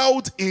a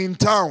crowd in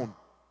town.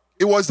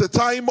 It was the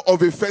time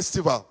of a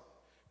festival.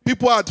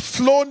 People had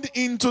flown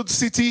into the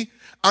city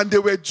and they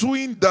were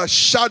doing the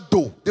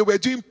shadow. They were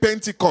doing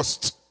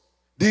Pentecost.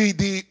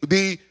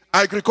 The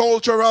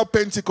agricultural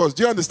Pentecost.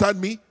 Do you understand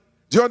me?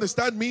 Do you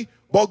understand me?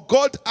 But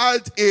God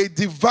had a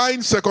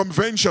divine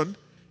circumvention.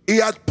 He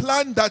had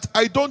planned that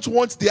I don't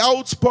want the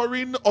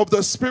outpouring of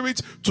the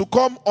Spirit to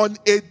come on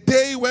a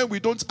day when we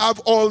don't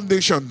have all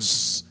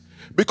nations.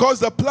 Because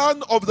the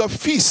plan of the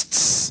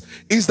feasts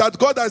is that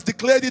God has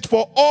declared it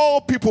for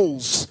all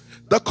peoples.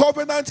 The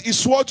covenant he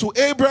swore to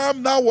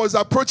Abraham now was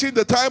approaching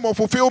the time of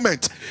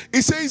fulfillment.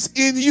 It says,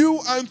 in you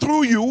and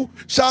through you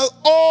shall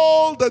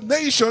all the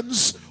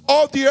nations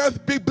of the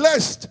earth be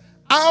blessed.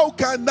 How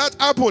can that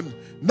happen?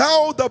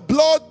 Now the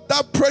blood,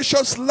 that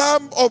precious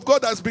Lamb of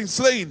God has been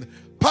slain.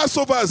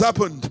 Passover has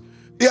happened.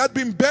 He had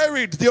been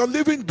buried. The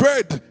unleavened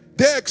bread,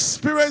 they're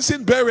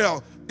experiencing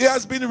burial. He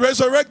has been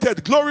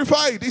resurrected,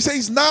 glorified. He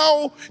says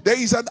now there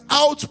is an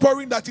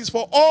outpouring that is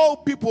for all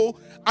people,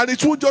 and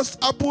it won't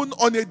just happen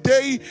on a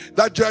day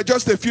that there are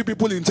just a few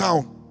people in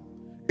town.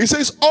 He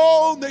says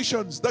all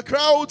nations, the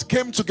crowd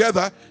came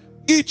together,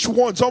 each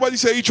one, somebody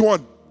say each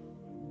one,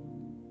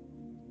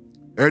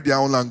 heard their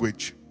own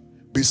language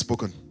be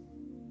spoken.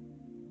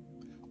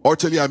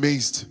 Utterly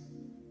amazed.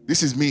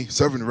 This is me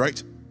serving,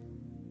 right?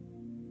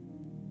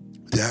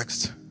 They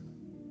asked,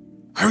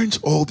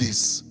 aren't all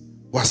these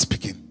who are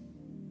speaking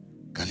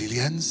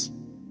Galileans?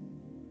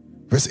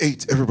 Verse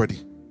 8, everybody.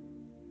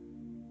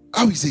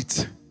 How is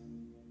it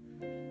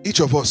each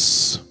of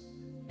us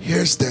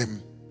hears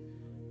them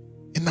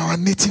in our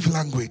native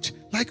language?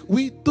 Like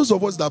those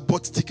of us that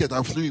bought ticket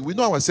and flew, we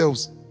know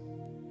ourselves.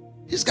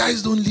 These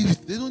guys don't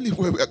live, they don't live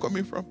where we are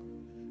coming from.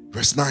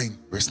 Verse 9.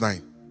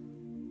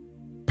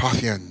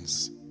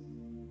 Parthians.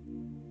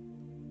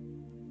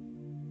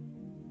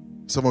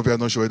 Some of you are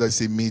not sure whether I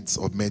say Medes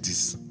or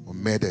Medes or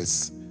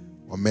Medes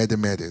or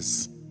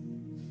Medes.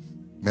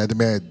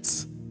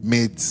 Medes,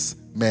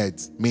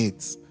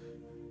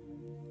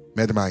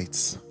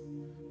 Medamites,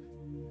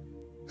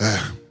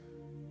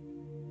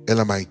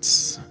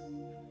 Elamites,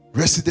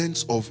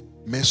 residents of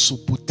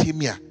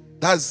Mesopotamia.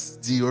 That's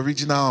the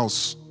original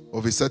house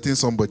of a certain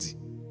somebody.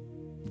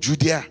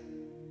 Judea,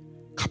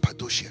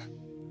 Cappadocia,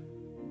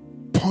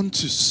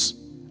 Pontus,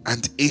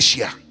 and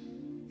Asia.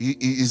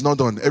 He's not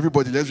done.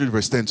 Everybody, let's read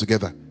verse 10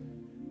 together.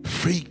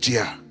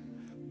 Phrygia,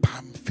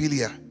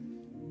 Pamphylia,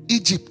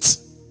 Egypt,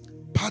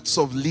 parts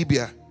of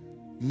Libya,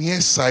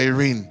 near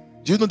Cyrene.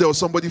 Do you know there was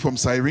somebody from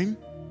Cyrene?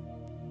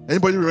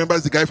 Anybody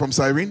remembers the guy from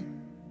Cyrene?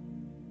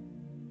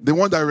 The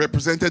one that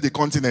represented the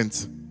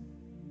continent.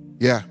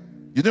 Yeah.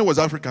 You know he was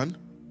African?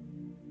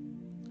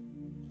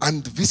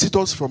 And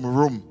visitors from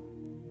Rome.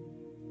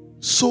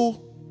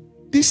 So,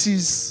 this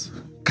is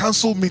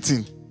council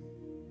meeting.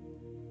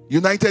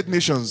 United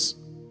Nations.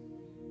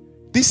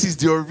 This is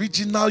the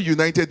original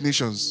United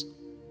Nations.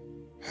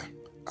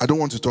 I don't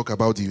want to talk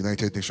about the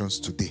United Nations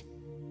today.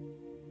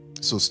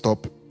 So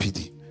stop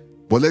PD.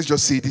 But let's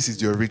just say this is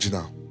the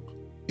original.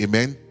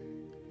 Amen.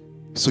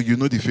 So you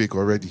know the fake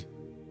already.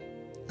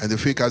 And the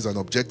fake has an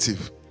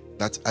objective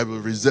that I will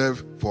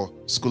reserve for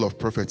School of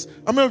Prophets.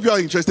 How many of you are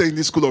interested in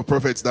this School of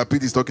Prophets that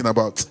PD is talking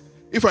about?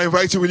 If I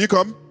invite you, will you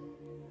come?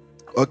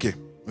 Okay.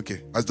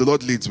 As the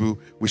Lord leads,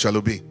 we shall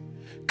obey.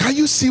 Can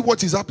you see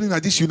what is happening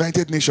at these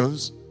United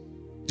Nations?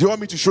 Do you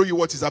want me to show you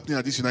what is happening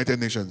at these United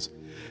Nations?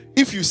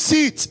 If you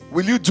see it,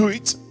 will you do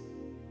it?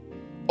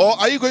 Or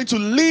are you going to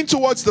lean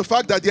towards the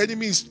fact that the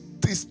enemy is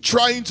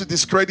trying to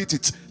discredit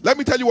it? Let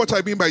me tell you what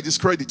I mean by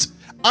discredit.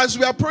 As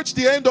we approach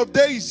the end of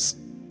days,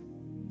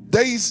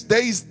 there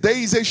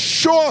is a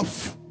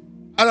show-off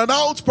and an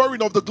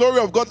outpouring of the glory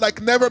of God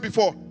like never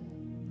before.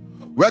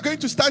 We are going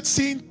to start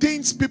seeing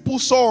things people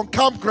saw on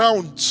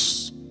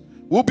campgrounds.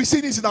 We'll be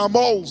seeing it in our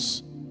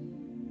malls.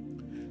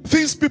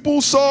 Things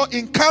people saw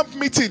in camp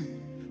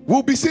meeting,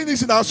 we'll be seeing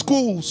it in our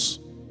schools.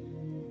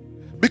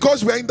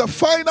 Because we're in the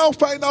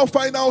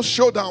final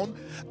showdown.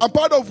 And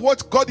part of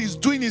what God is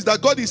doing is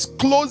that God is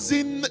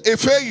closing a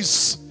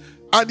phase.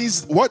 And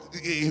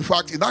in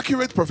fact, in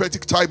accurate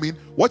prophetic timing,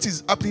 what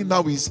is happening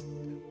now is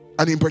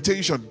an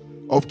impartation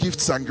of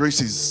gifts and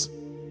graces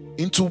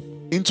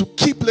into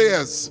key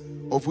players,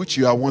 of which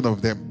you are one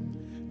of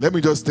them. Let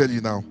me just tell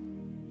you now.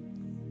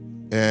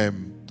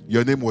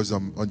 Your name was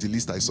on the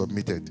list I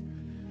submitted.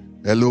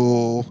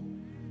 Hello.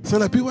 So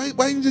like,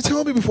 why didn't you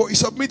tell me before you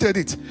submitted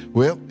it?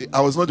 Well,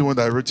 I was not the one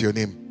that wrote your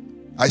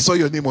name. I saw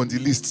your name on the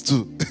list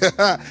too.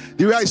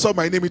 The way I saw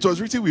my name, it was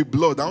written with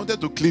blood. I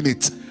wanted to clean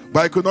it,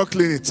 but I could not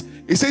clean it.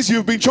 It says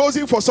you've been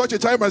chosen for such a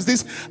time as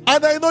this,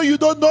 and I know you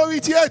don't know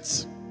it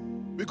yet,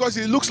 because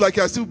it looks like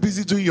you're still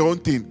busy doing your own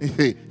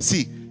thing.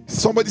 See,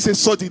 somebody says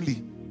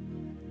suddenly.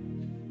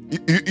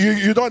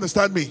 You don't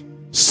understand me.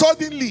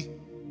 Suddenly.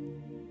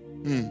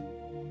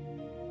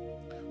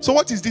 So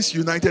what is this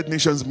United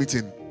Nations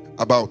meeting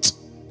about?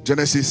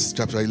 Genesis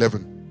chapter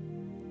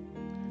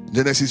 11.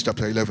 Genesis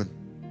chapter 11.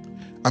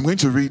 I'm going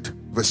to read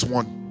verse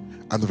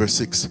 1 and verse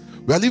 6.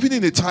 We are living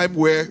in a time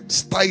where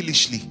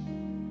stylishly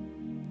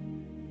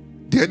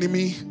the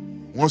enemy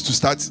wants to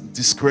start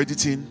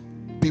discrediting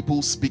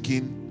people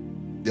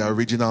speaking their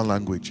original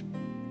language.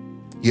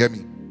 Hear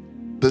me.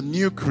 The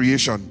new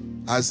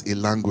creation has a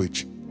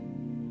language.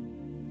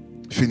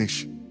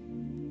 Finish.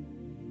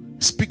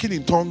 Speaking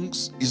in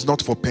tongues is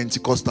not for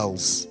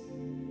Pentecostals.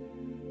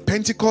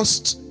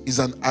 Pentecost is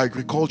an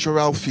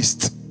agricultural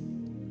feast.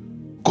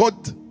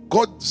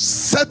 God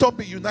set up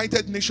a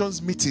United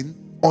Nations meeting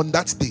on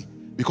that day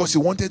because he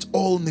wanted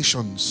all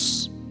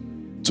nations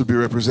to be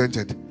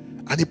represented.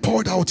 And he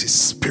poured out his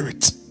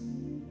spirit.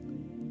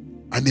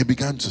 And they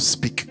began to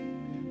speak.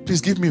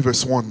 Please give me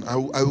verse 1. I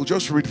will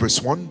just read verse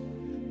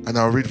 1 and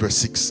I'll read verse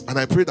 6. And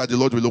I pray that the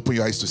Lord will open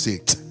your eyes to see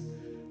it.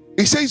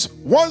 It says,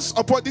 once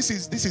upon, this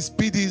is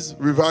PD's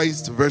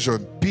revised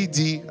version,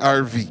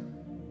 PDRV.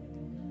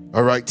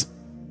 All right.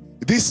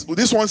 This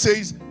one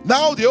says,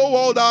 now the whole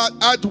world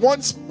had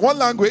one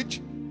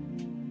language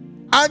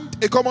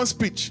and a common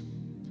speech.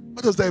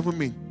 What does that even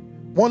mean?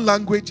 One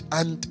language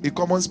and a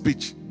common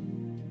speech.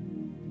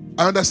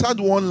 I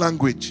understand one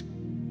language.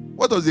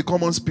 What does a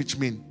common speech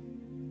mean?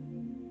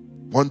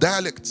 One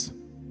dialect.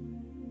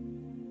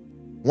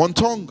 One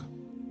tongue.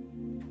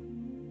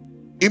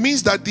 It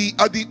means that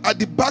at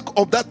the back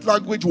of that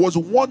language was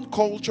one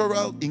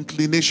cultural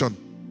inclination.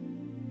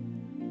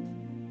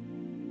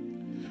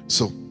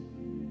 So,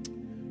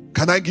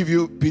 can I give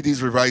you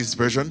PD's revised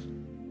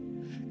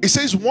version? It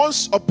says,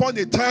 once upon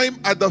a time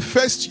at the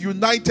first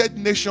United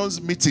Nations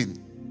meeting,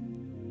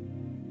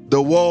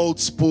 the world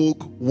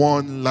spoke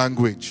one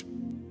language.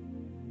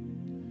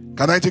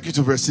 Can I take you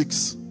to verse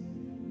 6?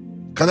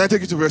 Can I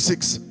take you to verse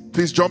 6?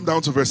 Please jump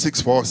down to verse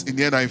 6 for us in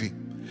the NIV.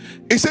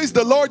 It says,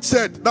 the Lord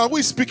said, now who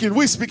is speaking? Who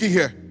is speaking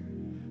here?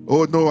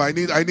 Oh no, I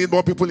need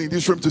more people in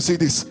this room to see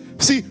this.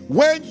 See,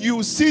 when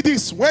you see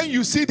this,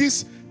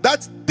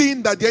 that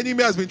thing that the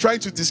enemy has been trying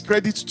to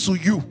discredit to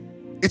you,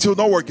 it will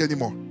not work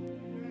anymore.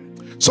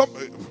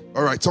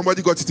 All right,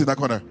 somebody got it in that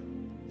corner.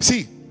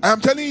 See, I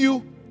am telling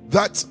you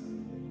that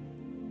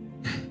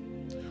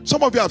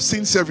some of you have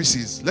seen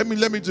services. Let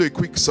me do a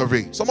quick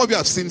survey. Some of you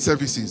have seen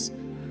services,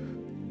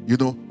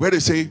 where they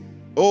say,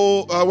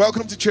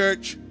 welcome to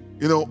church,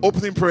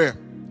 opening prayer.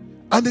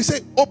 And they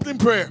say, opening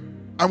prayer.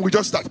 And we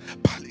just start.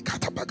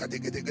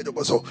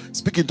 So,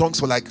 speak in tongues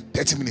for like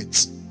 30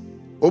 minutes.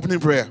 Opening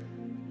prayer.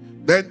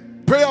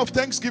 Then, prayer of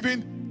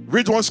thanksgiving,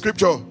 read one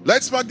scripture,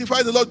 let's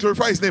magnify the Lord,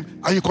 glorify his name,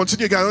 and you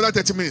continue again another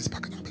 30 minutes.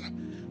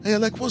 And you're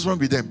like, what's wrong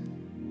with them?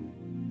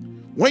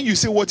 When you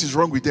say what is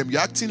wrong with them,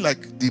 you're acting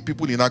like the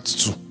people in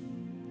Acts 2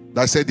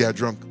 that said they are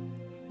drunk,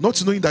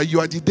 not knowing that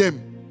you are the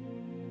them.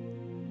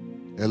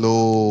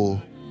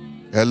 Hello.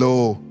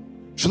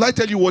 Should I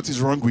tell you what is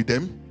wrong with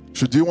them?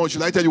 Should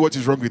I tell you what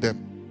is wrong with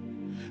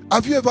them?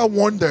 Have you ever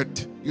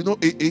wondered,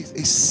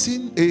 a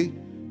sin,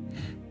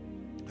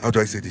 how do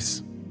I say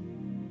this?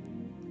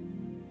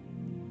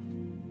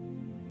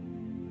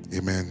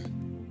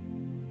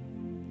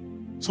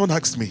 Amen. Someone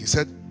asked me, he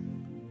said,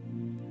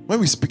 when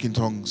we speak in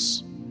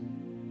tongues,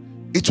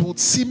 it would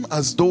seem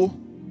as though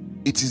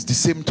it is the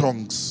same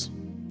tongues,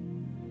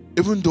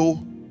 even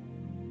though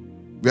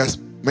we are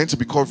meant to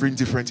be covering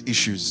different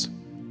issues.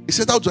 He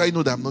said, how do I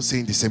know that I'm not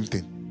saying the same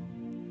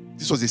thing?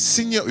 This was a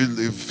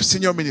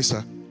senior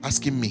minister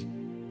asking me,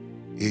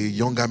 a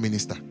younger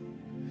minister.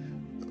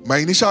 My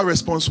initial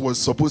response was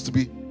supposed to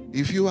be,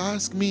 if you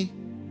ask me.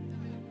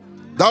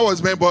 That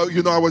was meant, but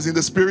I was in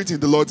the spirit in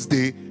the Lord's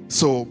day,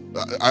 so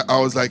I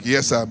was like,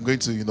 yes, I'm going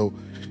to,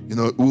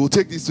 we'll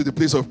take this to the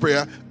place of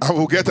prayer and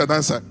we'll get an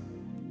answer.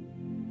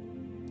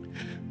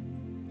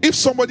 If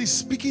somebody is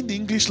speaking the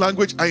English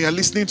language and you're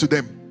listening to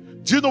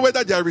them, do you know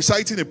whether they are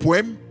reciting a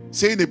poem,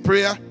 saying a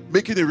prayer,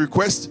 making a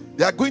request?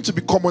 There are going to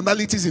be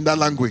commonalities in that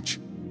language.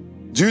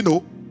 Do you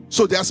know?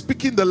 So they are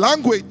speaking the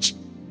language.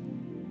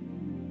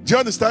 Do you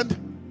understand?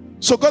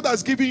 So God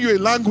has given you a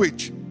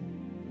language.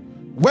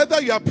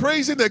 Whether you are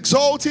praising,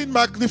 exalting,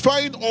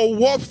 magnifying, or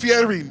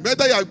warfaring,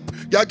 whether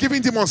you are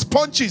giving demons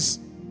punches,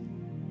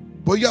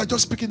 but you are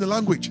just speaking the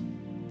language.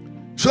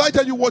 Should I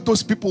tell you what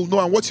those people know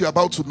and what you're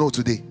about to know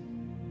today?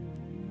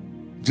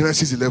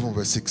 Genesis 11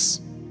 verse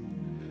 6.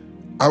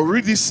 I'll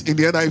read this in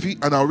the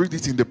NIV and I'll read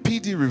it in the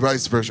PD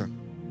Revised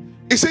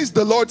Version. It says,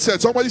 the Lord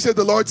said, somebody said,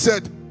 the Lord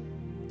said,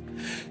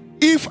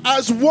 if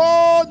as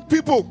one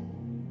people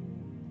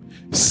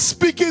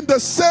speaking the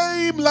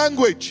same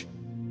language,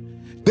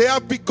 they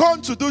have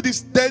begun to do this,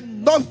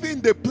 then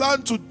nothing they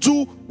plan to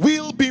do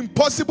will be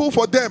impossible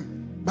for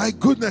them. My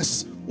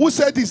goodness, who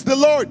said this? The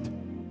Lord.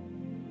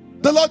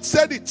 The Lord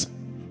said it.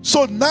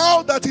 So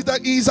now that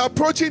he is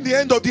approaching the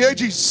end of the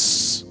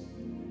ages,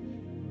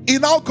 he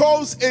now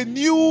calls a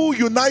new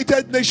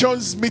United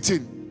Nations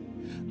meeting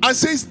and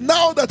says,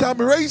 now that I'm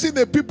raising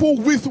a people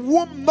with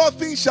whom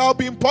nothing shall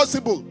be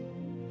impossible,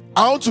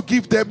 I want to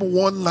give them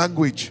one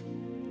language.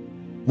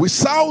 We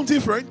sound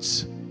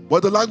different,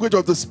 but the language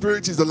of the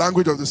Spirit is the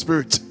language of the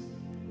Spirit.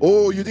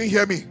 Oh, you didn't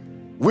hear me.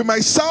 We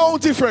might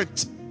sound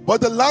different, but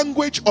the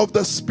language of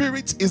the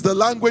Spirit is the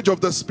language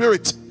of the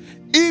Spirit.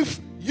 If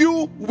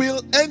you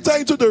will enter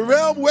into the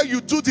realm where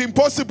you do the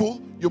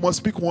impossible, you must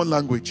speak one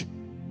language.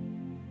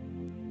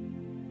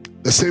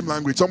 The same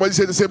language. Somebody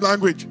say the same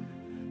language.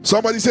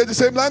 Somebody say the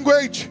same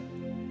language.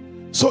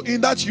 So in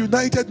that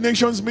United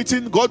Nations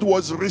meeting, God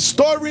was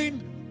restoring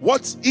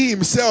what he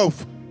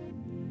himself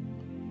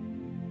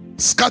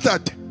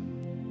scattered.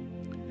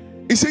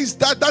 He says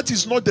that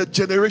is not the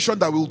generation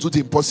that will do the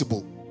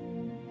impossible.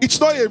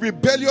 It's not a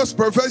rebellious,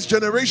 perverse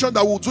generation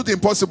that will do the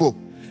impossible.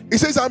 He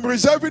says, I'm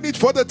reserving it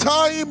for the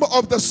time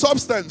of the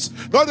substance,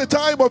 not the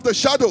time of the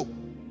shadow.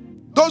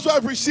 Those who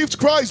have received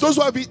Christ, those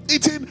who have been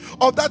eating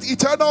of that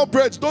eternal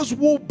bread, those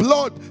who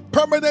blood,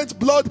 permanent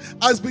blood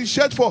has been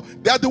shed for,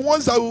 they are the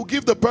ones that will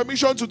give the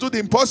permission to do the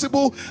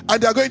impossible,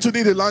 and they are going to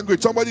need a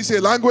language. Somebody say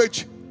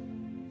language.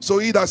 So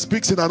he that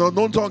speaks in an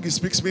unknown tongue, he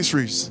speaks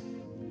mysteries.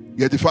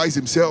 He edifies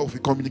himself, he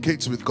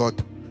communicates with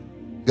God.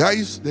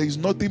 Guys, there is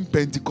nothing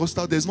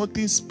Pentecostal, there's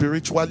nothing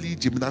spiritually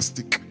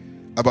gymnastic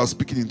about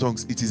speaking in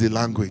tongues. It is a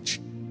language.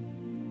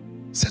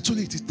 Settle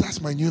it.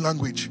 That's my new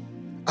language.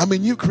 I'm a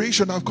new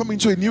creation. I've come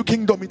into a new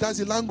kingdom. It has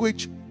a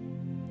language.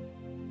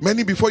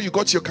 Many before you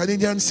got your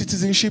Canadian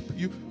citizenship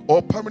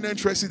or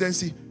permanent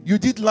residency, you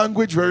did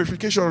language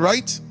verification,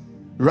 right?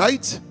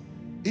 Right?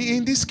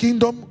 In this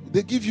kingdom,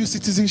 they give you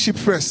citizenship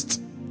first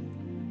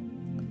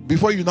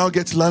before you now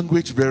get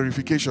language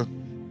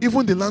verification.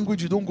 Even the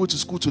language, you don't go to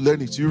school to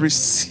learn it. You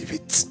receive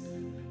it.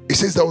 It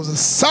says there was a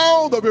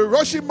sound of a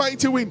rushing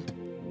mighty wind,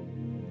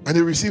 and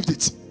he received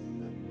it.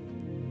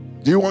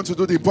 Do you want to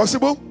do the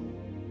impossible?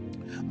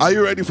 Are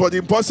you ready for the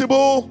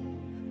impossible?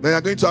 Then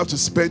you're going to have to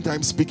spend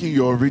time speaking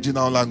your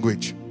original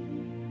language.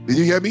 Did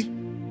you hear me?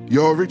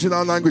 Your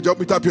original language. Help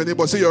me tap your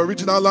neighbor. Say your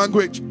original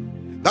language.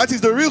 That is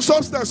the real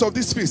substance of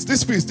this feast.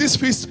 This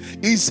feast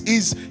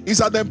is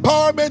an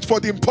empowerment for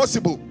the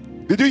impossible.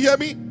 Did you hear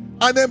me?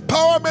 An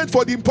empowerment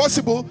for the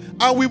impossible,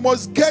 and we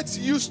must get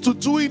used to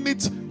doing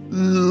it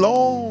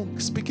long,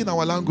 speaking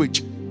our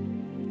language.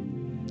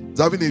 I was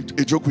having a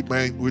joke with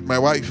my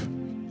wife.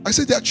 I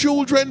said, they are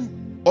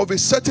children of a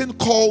certain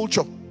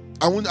culture.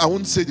 I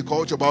won't say the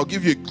culture, but I'll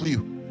give you a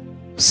clue.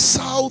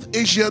 South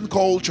Asian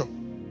culture.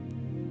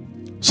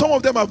 Some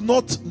of them have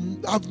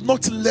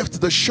not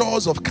left the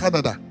shores of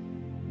Canada,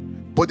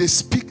 but they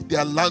speak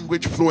their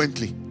language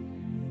fluently.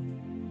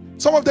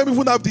 Some of them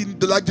even have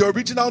the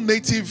original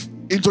native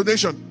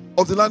intonation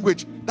of the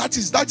language. That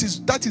is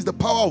the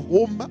power of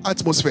home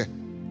atmosphere.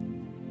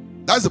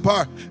 That's the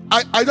power.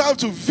 I don't have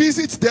to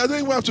visit there. I don't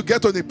even have to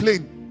get on a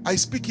plane. I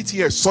speak it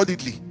here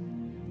solidly.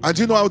 And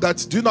do you know how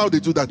they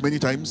do that many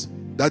times?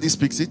 Daddy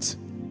speaks it.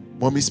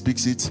 Mommy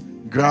speaks it.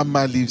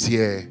 Grandma lives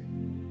here.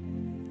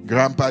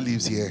 Grandpa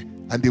lives here.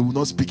 And they will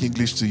not speak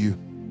English to you.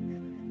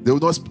 They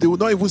will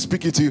not even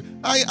speak it to you.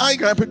 Hi,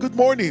 Grandpa, good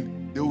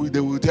morning. They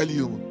will tell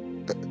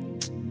you,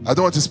 I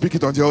don't want to speak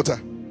it on the altar.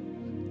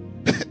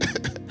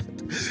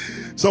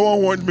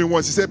 Someone warned me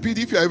once. He said, Pete,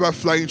 if you're ever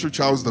flying through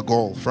Charles de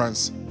Gaulle,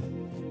 France,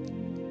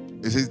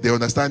 he says they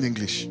understand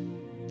English,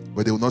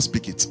 but they will not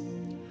speak it.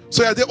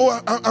 So yeah,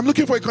 I'm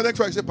looking for a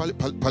connector. I said,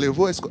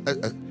 Parlez-vous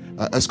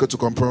est-ce que tu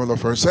comprends le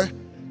français?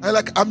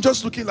 I'm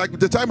just looking like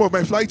the time of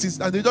my flight is,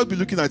 and they just be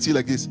looking at you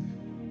like this.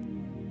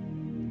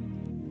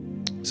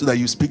 So that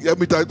you speak. Let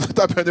me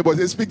tap anybody.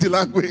 Say, speak the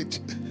language.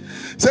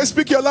 Say,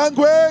 speak your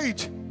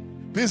language.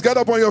 Please get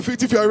up on your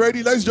feet if you are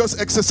ready. Let's just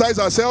exercise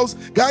ourselves.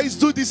 Guys,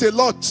 do this a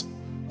lot.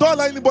 Don't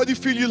let anybody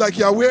feel you like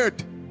you're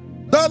weird.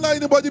 Don't let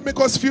anybody make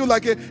us feel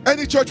like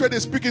any church where they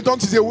speak in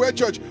tongues is a weird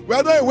church. We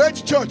are not a weird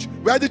church.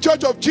 We are the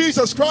church of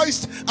Jesus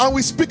Christ, and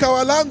we speak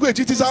our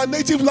language. It is our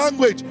native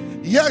language.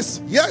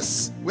 Yes.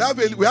 We have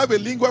a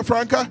lingua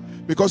franca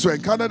because we're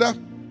in Canada,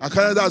 and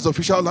Canada has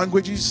official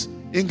languages,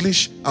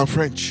 English and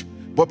French.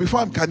 But before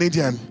I'm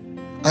Canadian,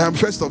 I am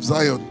first of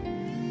Zion.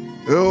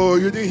 Oh,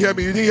 you didn't hear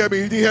me.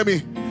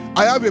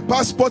 I have a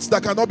passport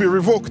that cannot be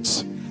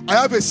revoked. I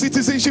have a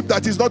citizenship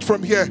that is not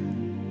from here.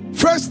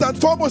 First and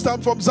foremost,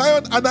 I'm from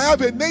Zion, and I have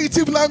a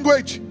native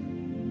language.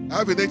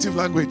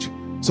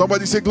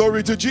 Somebody say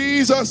glory to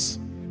Jesus.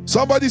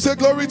 Somebody say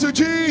glory to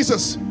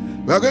Jesus.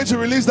 We are going to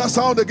release that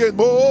sound again.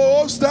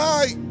 Most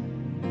High,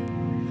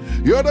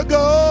 you're the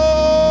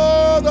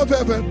God of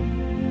heaven.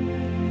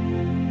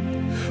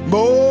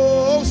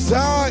 Most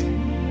High,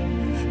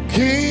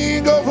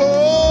 King of all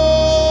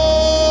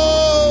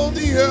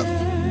the earth.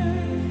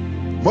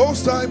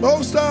 Most High,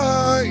 Most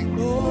High,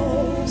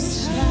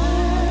 Most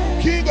High,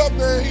 King of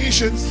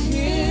nations.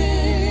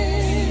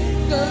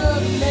 King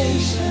of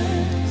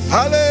nations.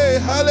 Halle,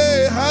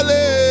 halle,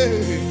 halle.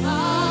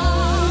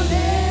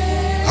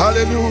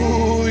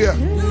 Hallelujah.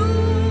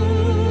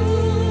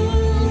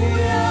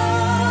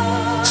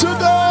 To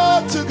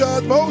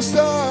God Most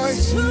High.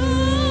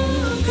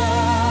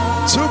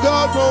 To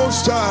God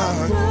Most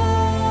High.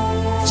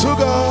 To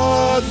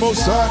God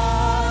Most High.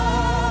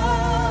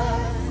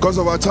 Because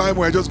of our time,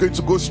 we're just going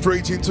to go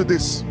straight into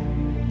this.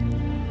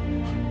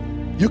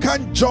 You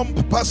can't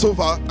jump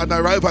Passover and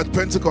arrive at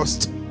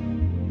Pentecost.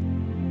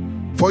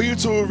 For you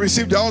to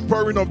receive the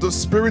outpouring of the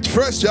Spirit,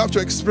 first you have to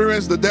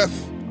experience the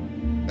death,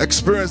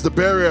 experience the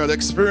burial,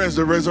 experience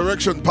the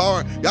resurrection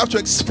power. You have to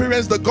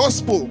experience the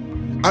gospel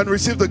and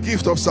receive the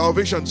gift of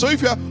salvation. So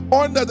if you are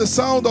under the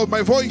sound of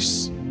my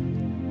voice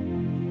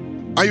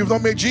and you've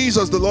not made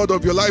Jesus the Lord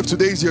of your life,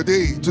 today is your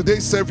day.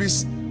 Today's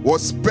service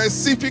was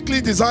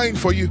specifically designed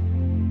for you.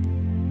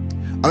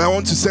 And I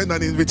want to send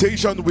an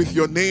invitation with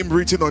your name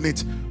written on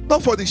it.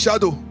 Not for the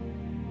shadow,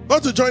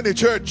 not to join a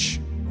church,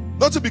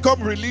 not to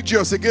become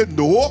religious again,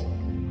 no,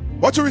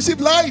 but to receive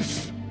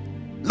life.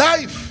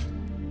 Life.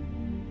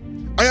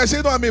 And I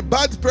say, no, I'm a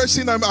bad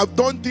person. I've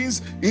done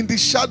things in the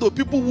shadow.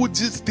 People who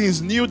did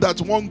things knew that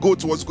one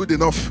goat was good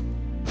enough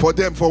for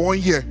them for 1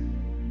 year.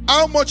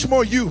 How much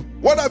more you?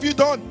 What have you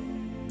done?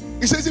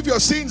 He says, if your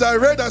sins are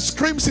red as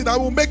crimson, I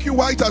will make you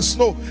white as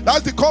snow.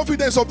 That's the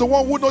confidence of the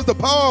one who knows the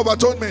power of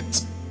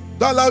atonement.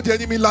 Don't allow the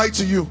enemy lie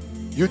to you.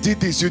 You did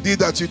this, you did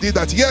that, you did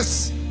that.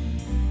 Yes,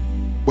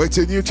 but it's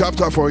a new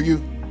chapter for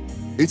you.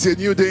 It's a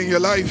new day in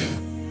your life.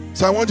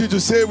 So I want you to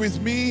say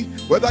with me,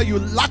 whether you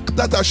lack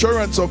that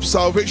assurance of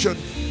salvation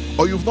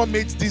or you've not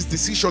made this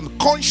decision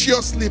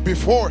consciously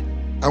before,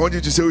 I want you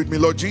to say with me,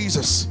 Lord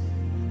Jesus,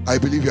 I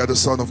believe you are the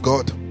Son of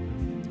God.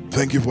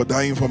 Thank you for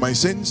dying for my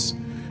sins.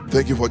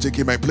 Thank you for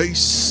taking my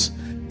place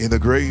in the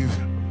grave.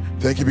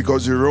 Thank you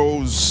because you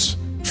rose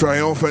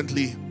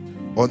triumphantly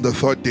on the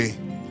third day.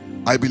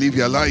 I believe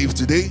you're alive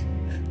today,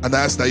 and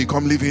I ask that you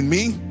come live in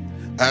me.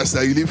 I ask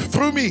that you live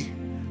through me,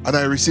 and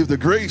I receive the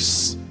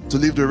grace to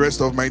live the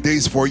rest of my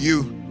days for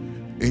you.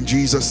 In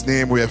Jesus'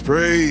 name we have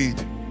prayed.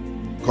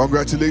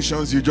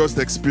 Congratulations, you just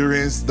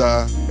experienced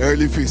the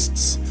early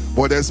feasts.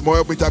 But there's more.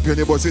 Help me tap your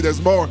neighbor. Say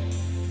there's more.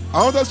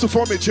 I want us to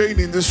form a chain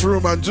in this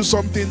room and do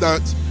something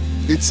that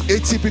it's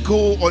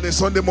atypical on a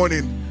Sunday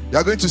morning.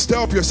 You're going to stir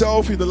up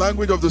yourself in the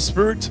language of the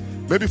Spirit,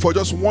 maybe for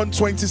just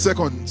 120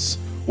 seconds.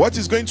 What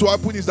is going to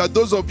happen is that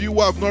those of you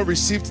who have not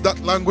received that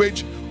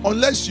language,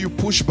 unless you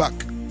push back,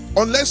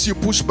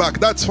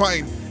 that's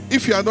fine.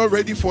 If you are not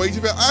ready for it,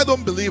 if I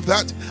don't believe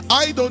that,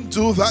 I don't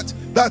do that,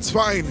 that's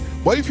fine.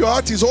 But if your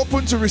heart is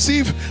open to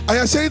receive, and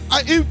I say,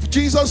 if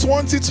Jesus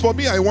wants it for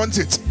me, I want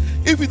it.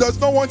 If he does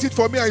not want it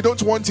for me, I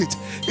don't want it.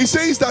 He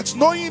says that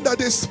knowing that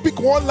they speak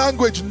one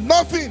language,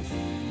 nothing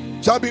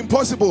shall be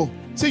impossible.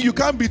 See, you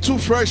can't be too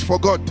fresh for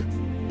God.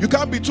 You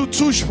can't be too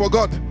touche for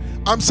God.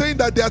 I'm saying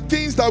that there are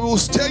things that will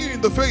stare you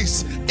in the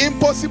face.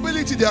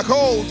 Impossibility, they are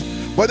called.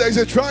 But there is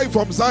a tribe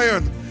from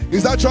Zion.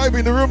 Is that tribe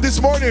in the room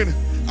this morning?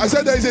 I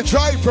said there is a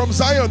tribe from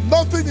Zion.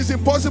 Nothing is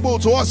impossible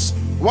to us.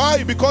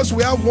 Why? Because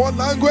we have one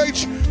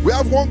language, We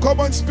have one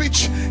common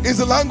speech. It's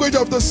the language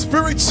of the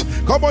Spirit.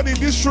 Come on, in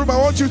this room, I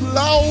want you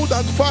loud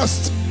and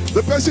fast.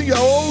 The person you're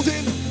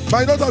holding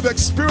might not have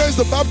experienced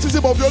the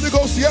baptism of the Holy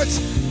Ghost yet,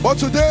 but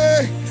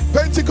today,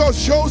 Pentecost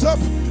shows up.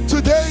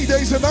 Today,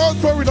 there is an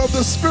outpouring of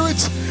the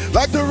Spirit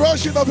like the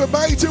rushing of a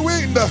mighty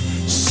wind.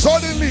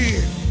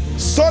 Suddenly,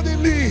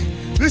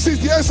 this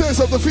is the essence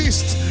of the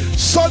feast.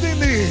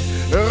 Suddenly,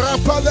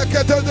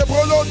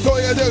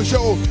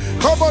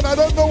 come on, I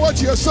don't know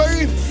what you're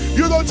saying.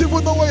 You don't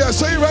even know what you're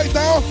saying right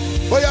now,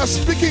 but you're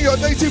speaking your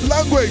native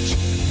language.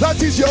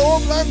 That is your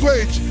own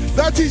language.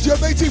 That is your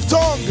native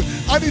tongue.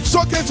 And it's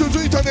okay to do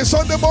it on a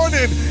Sunday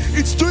morning.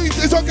 It's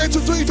okay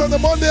to do it on a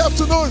Monday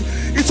afternoon.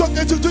 It's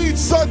okay to do it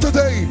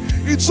Saturday.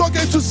 It's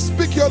okay to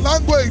speak your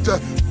language.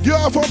 You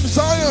are from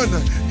Zion.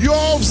 You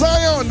are of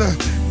Zion.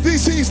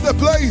 This is the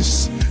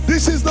place.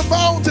 This is the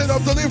mountain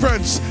of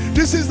deliverance.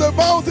 This is the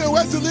mountain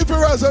where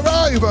deliverers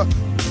arrive.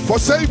 For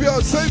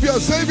saviors.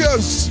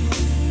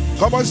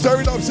 Come on,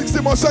 stir it up. 60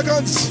 more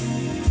seconds.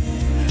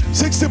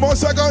 60 more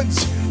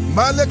seconds.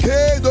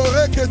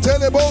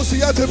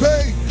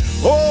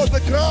 Oh, the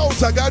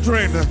crowds are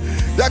gathering.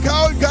 They're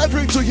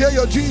gathering to hear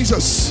your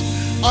Jesus.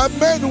 And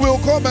men will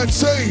come and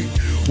say,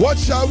 what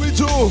shall we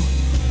do?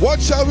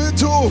 What shall we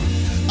do?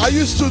 I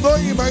used to know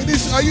him. I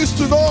used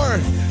to know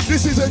her.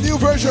 This is a new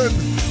version.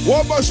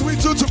 What must we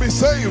do to be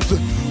saved?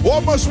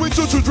 What must we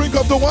do to drink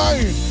of the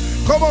wine?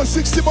 Come on,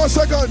 60 more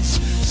seconds.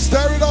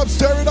 Stir it up,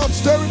 stir it up,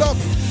 stir it up.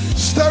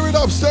 Stir it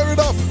up, stir it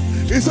up.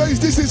 It says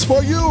this is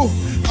for you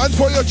and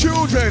for your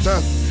children.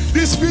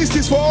 This feast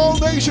is for all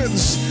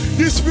nations.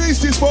 This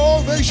feast is for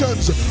all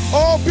nations,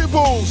 all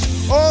peoples,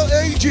 all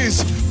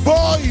ages,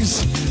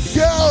 boys,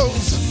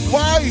 girls,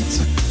 white,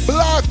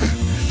 black.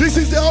 This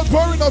is the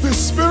outpouring of His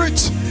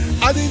Spirit.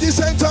 And in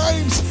these end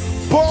times,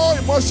 boy,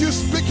 must you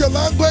speak your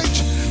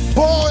language?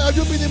 Boy, have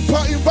you been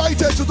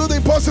invited to do the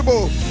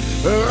impossible?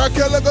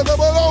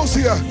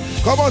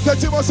 Come on,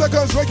 30 more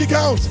seconds. Make it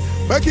count.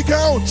 Make it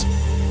count.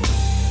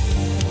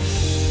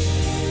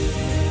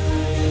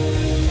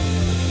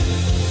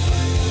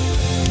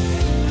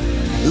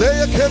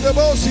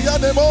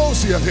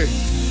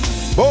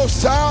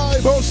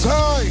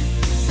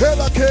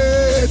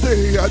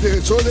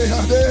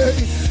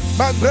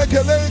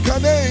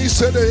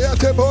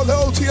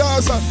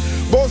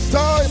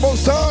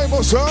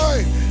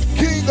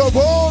 King of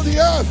all the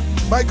earth,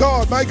 my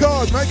God, my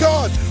God, my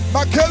God,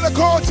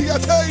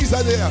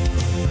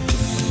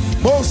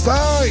 Most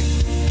High.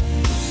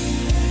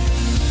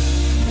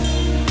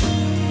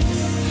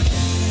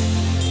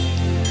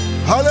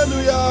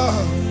 Hallelujah.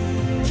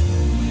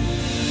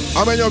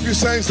 How many of you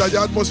sense that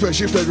the atmosphere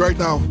shifted right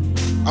now?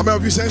 How many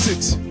of you sense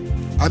it?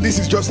 And this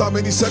is just how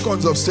many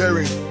seconds of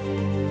staring.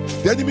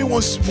 The enemy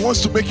wants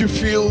to make you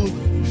feel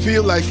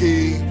like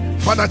a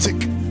fanatic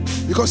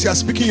because you are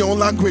speaking your own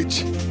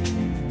language.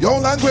 Your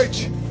own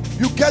language.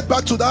 You get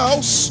back to the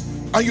house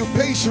and you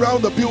pace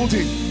around the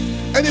building.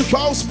 Any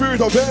foul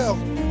spirit of hell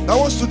that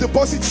wants to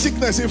deposit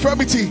sickness,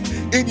 infirmity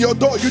in your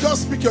door, you don't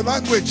speak your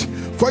language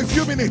for a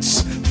few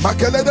minutes.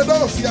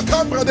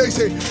 They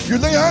say, you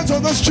lay hands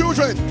on those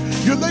children.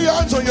 You lay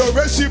hands on your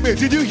resume.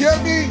 Did you hear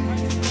me?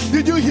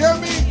 Did you hear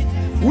me?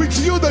 With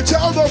you, the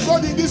child of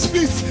God in this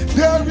feast,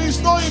 there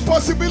is no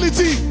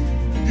impossibility.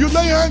 You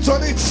lay hands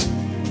on it.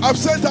 I've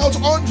sent out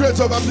hundreds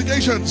of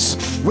applications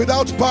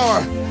without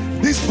power.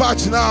 This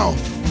batch now.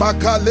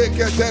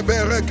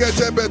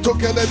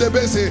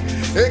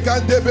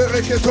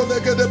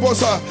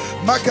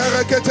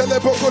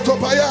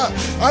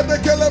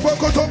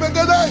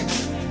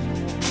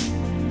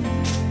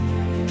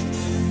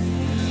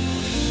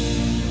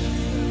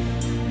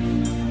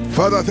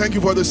 Father, thank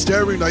you for the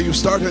stirring that you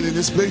started in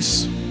this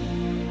place.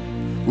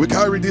 We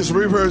carry these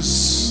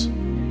rivers.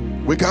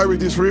 We carry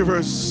these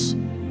rivers.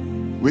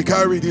 We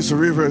carry these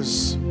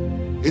rivers.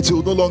 It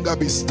will no longer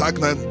be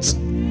stagnant.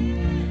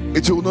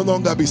 It will no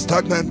longer be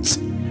stagnant,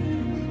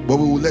 but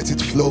we will let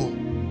it flow.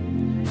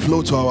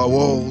 Flow to our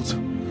world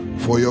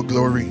for your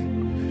glory.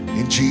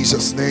 In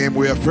Jesus' name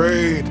we have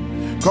prayed.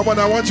 Come on,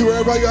 I want you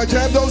wherever you are,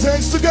 jam those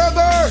hands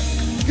together.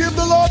 Give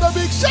the Lord a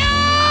big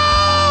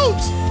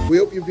shout. We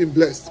hope you've been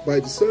blessed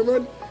by the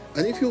sermon.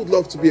 And if you would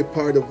love to be a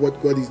part of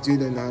what God is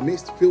doing in our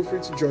midst, feel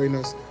free to join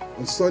us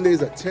on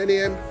Sundays at 10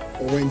 a.m.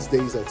 or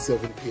Wednesdays at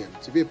 7 p.m.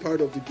 To be a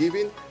part of the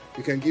giving,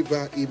 you can give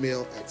our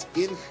email at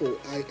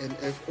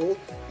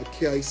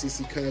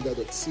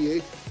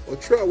info@kicccanada.ca or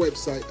through our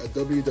website at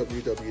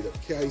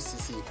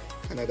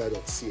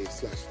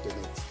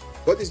www.kicccanada.ca/donate.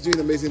 God is doing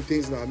amazing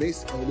things in our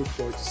midst, and we look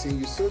forward to seeing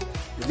you soon.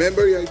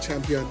 Remember, you're a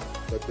champion.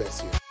 God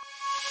bless you.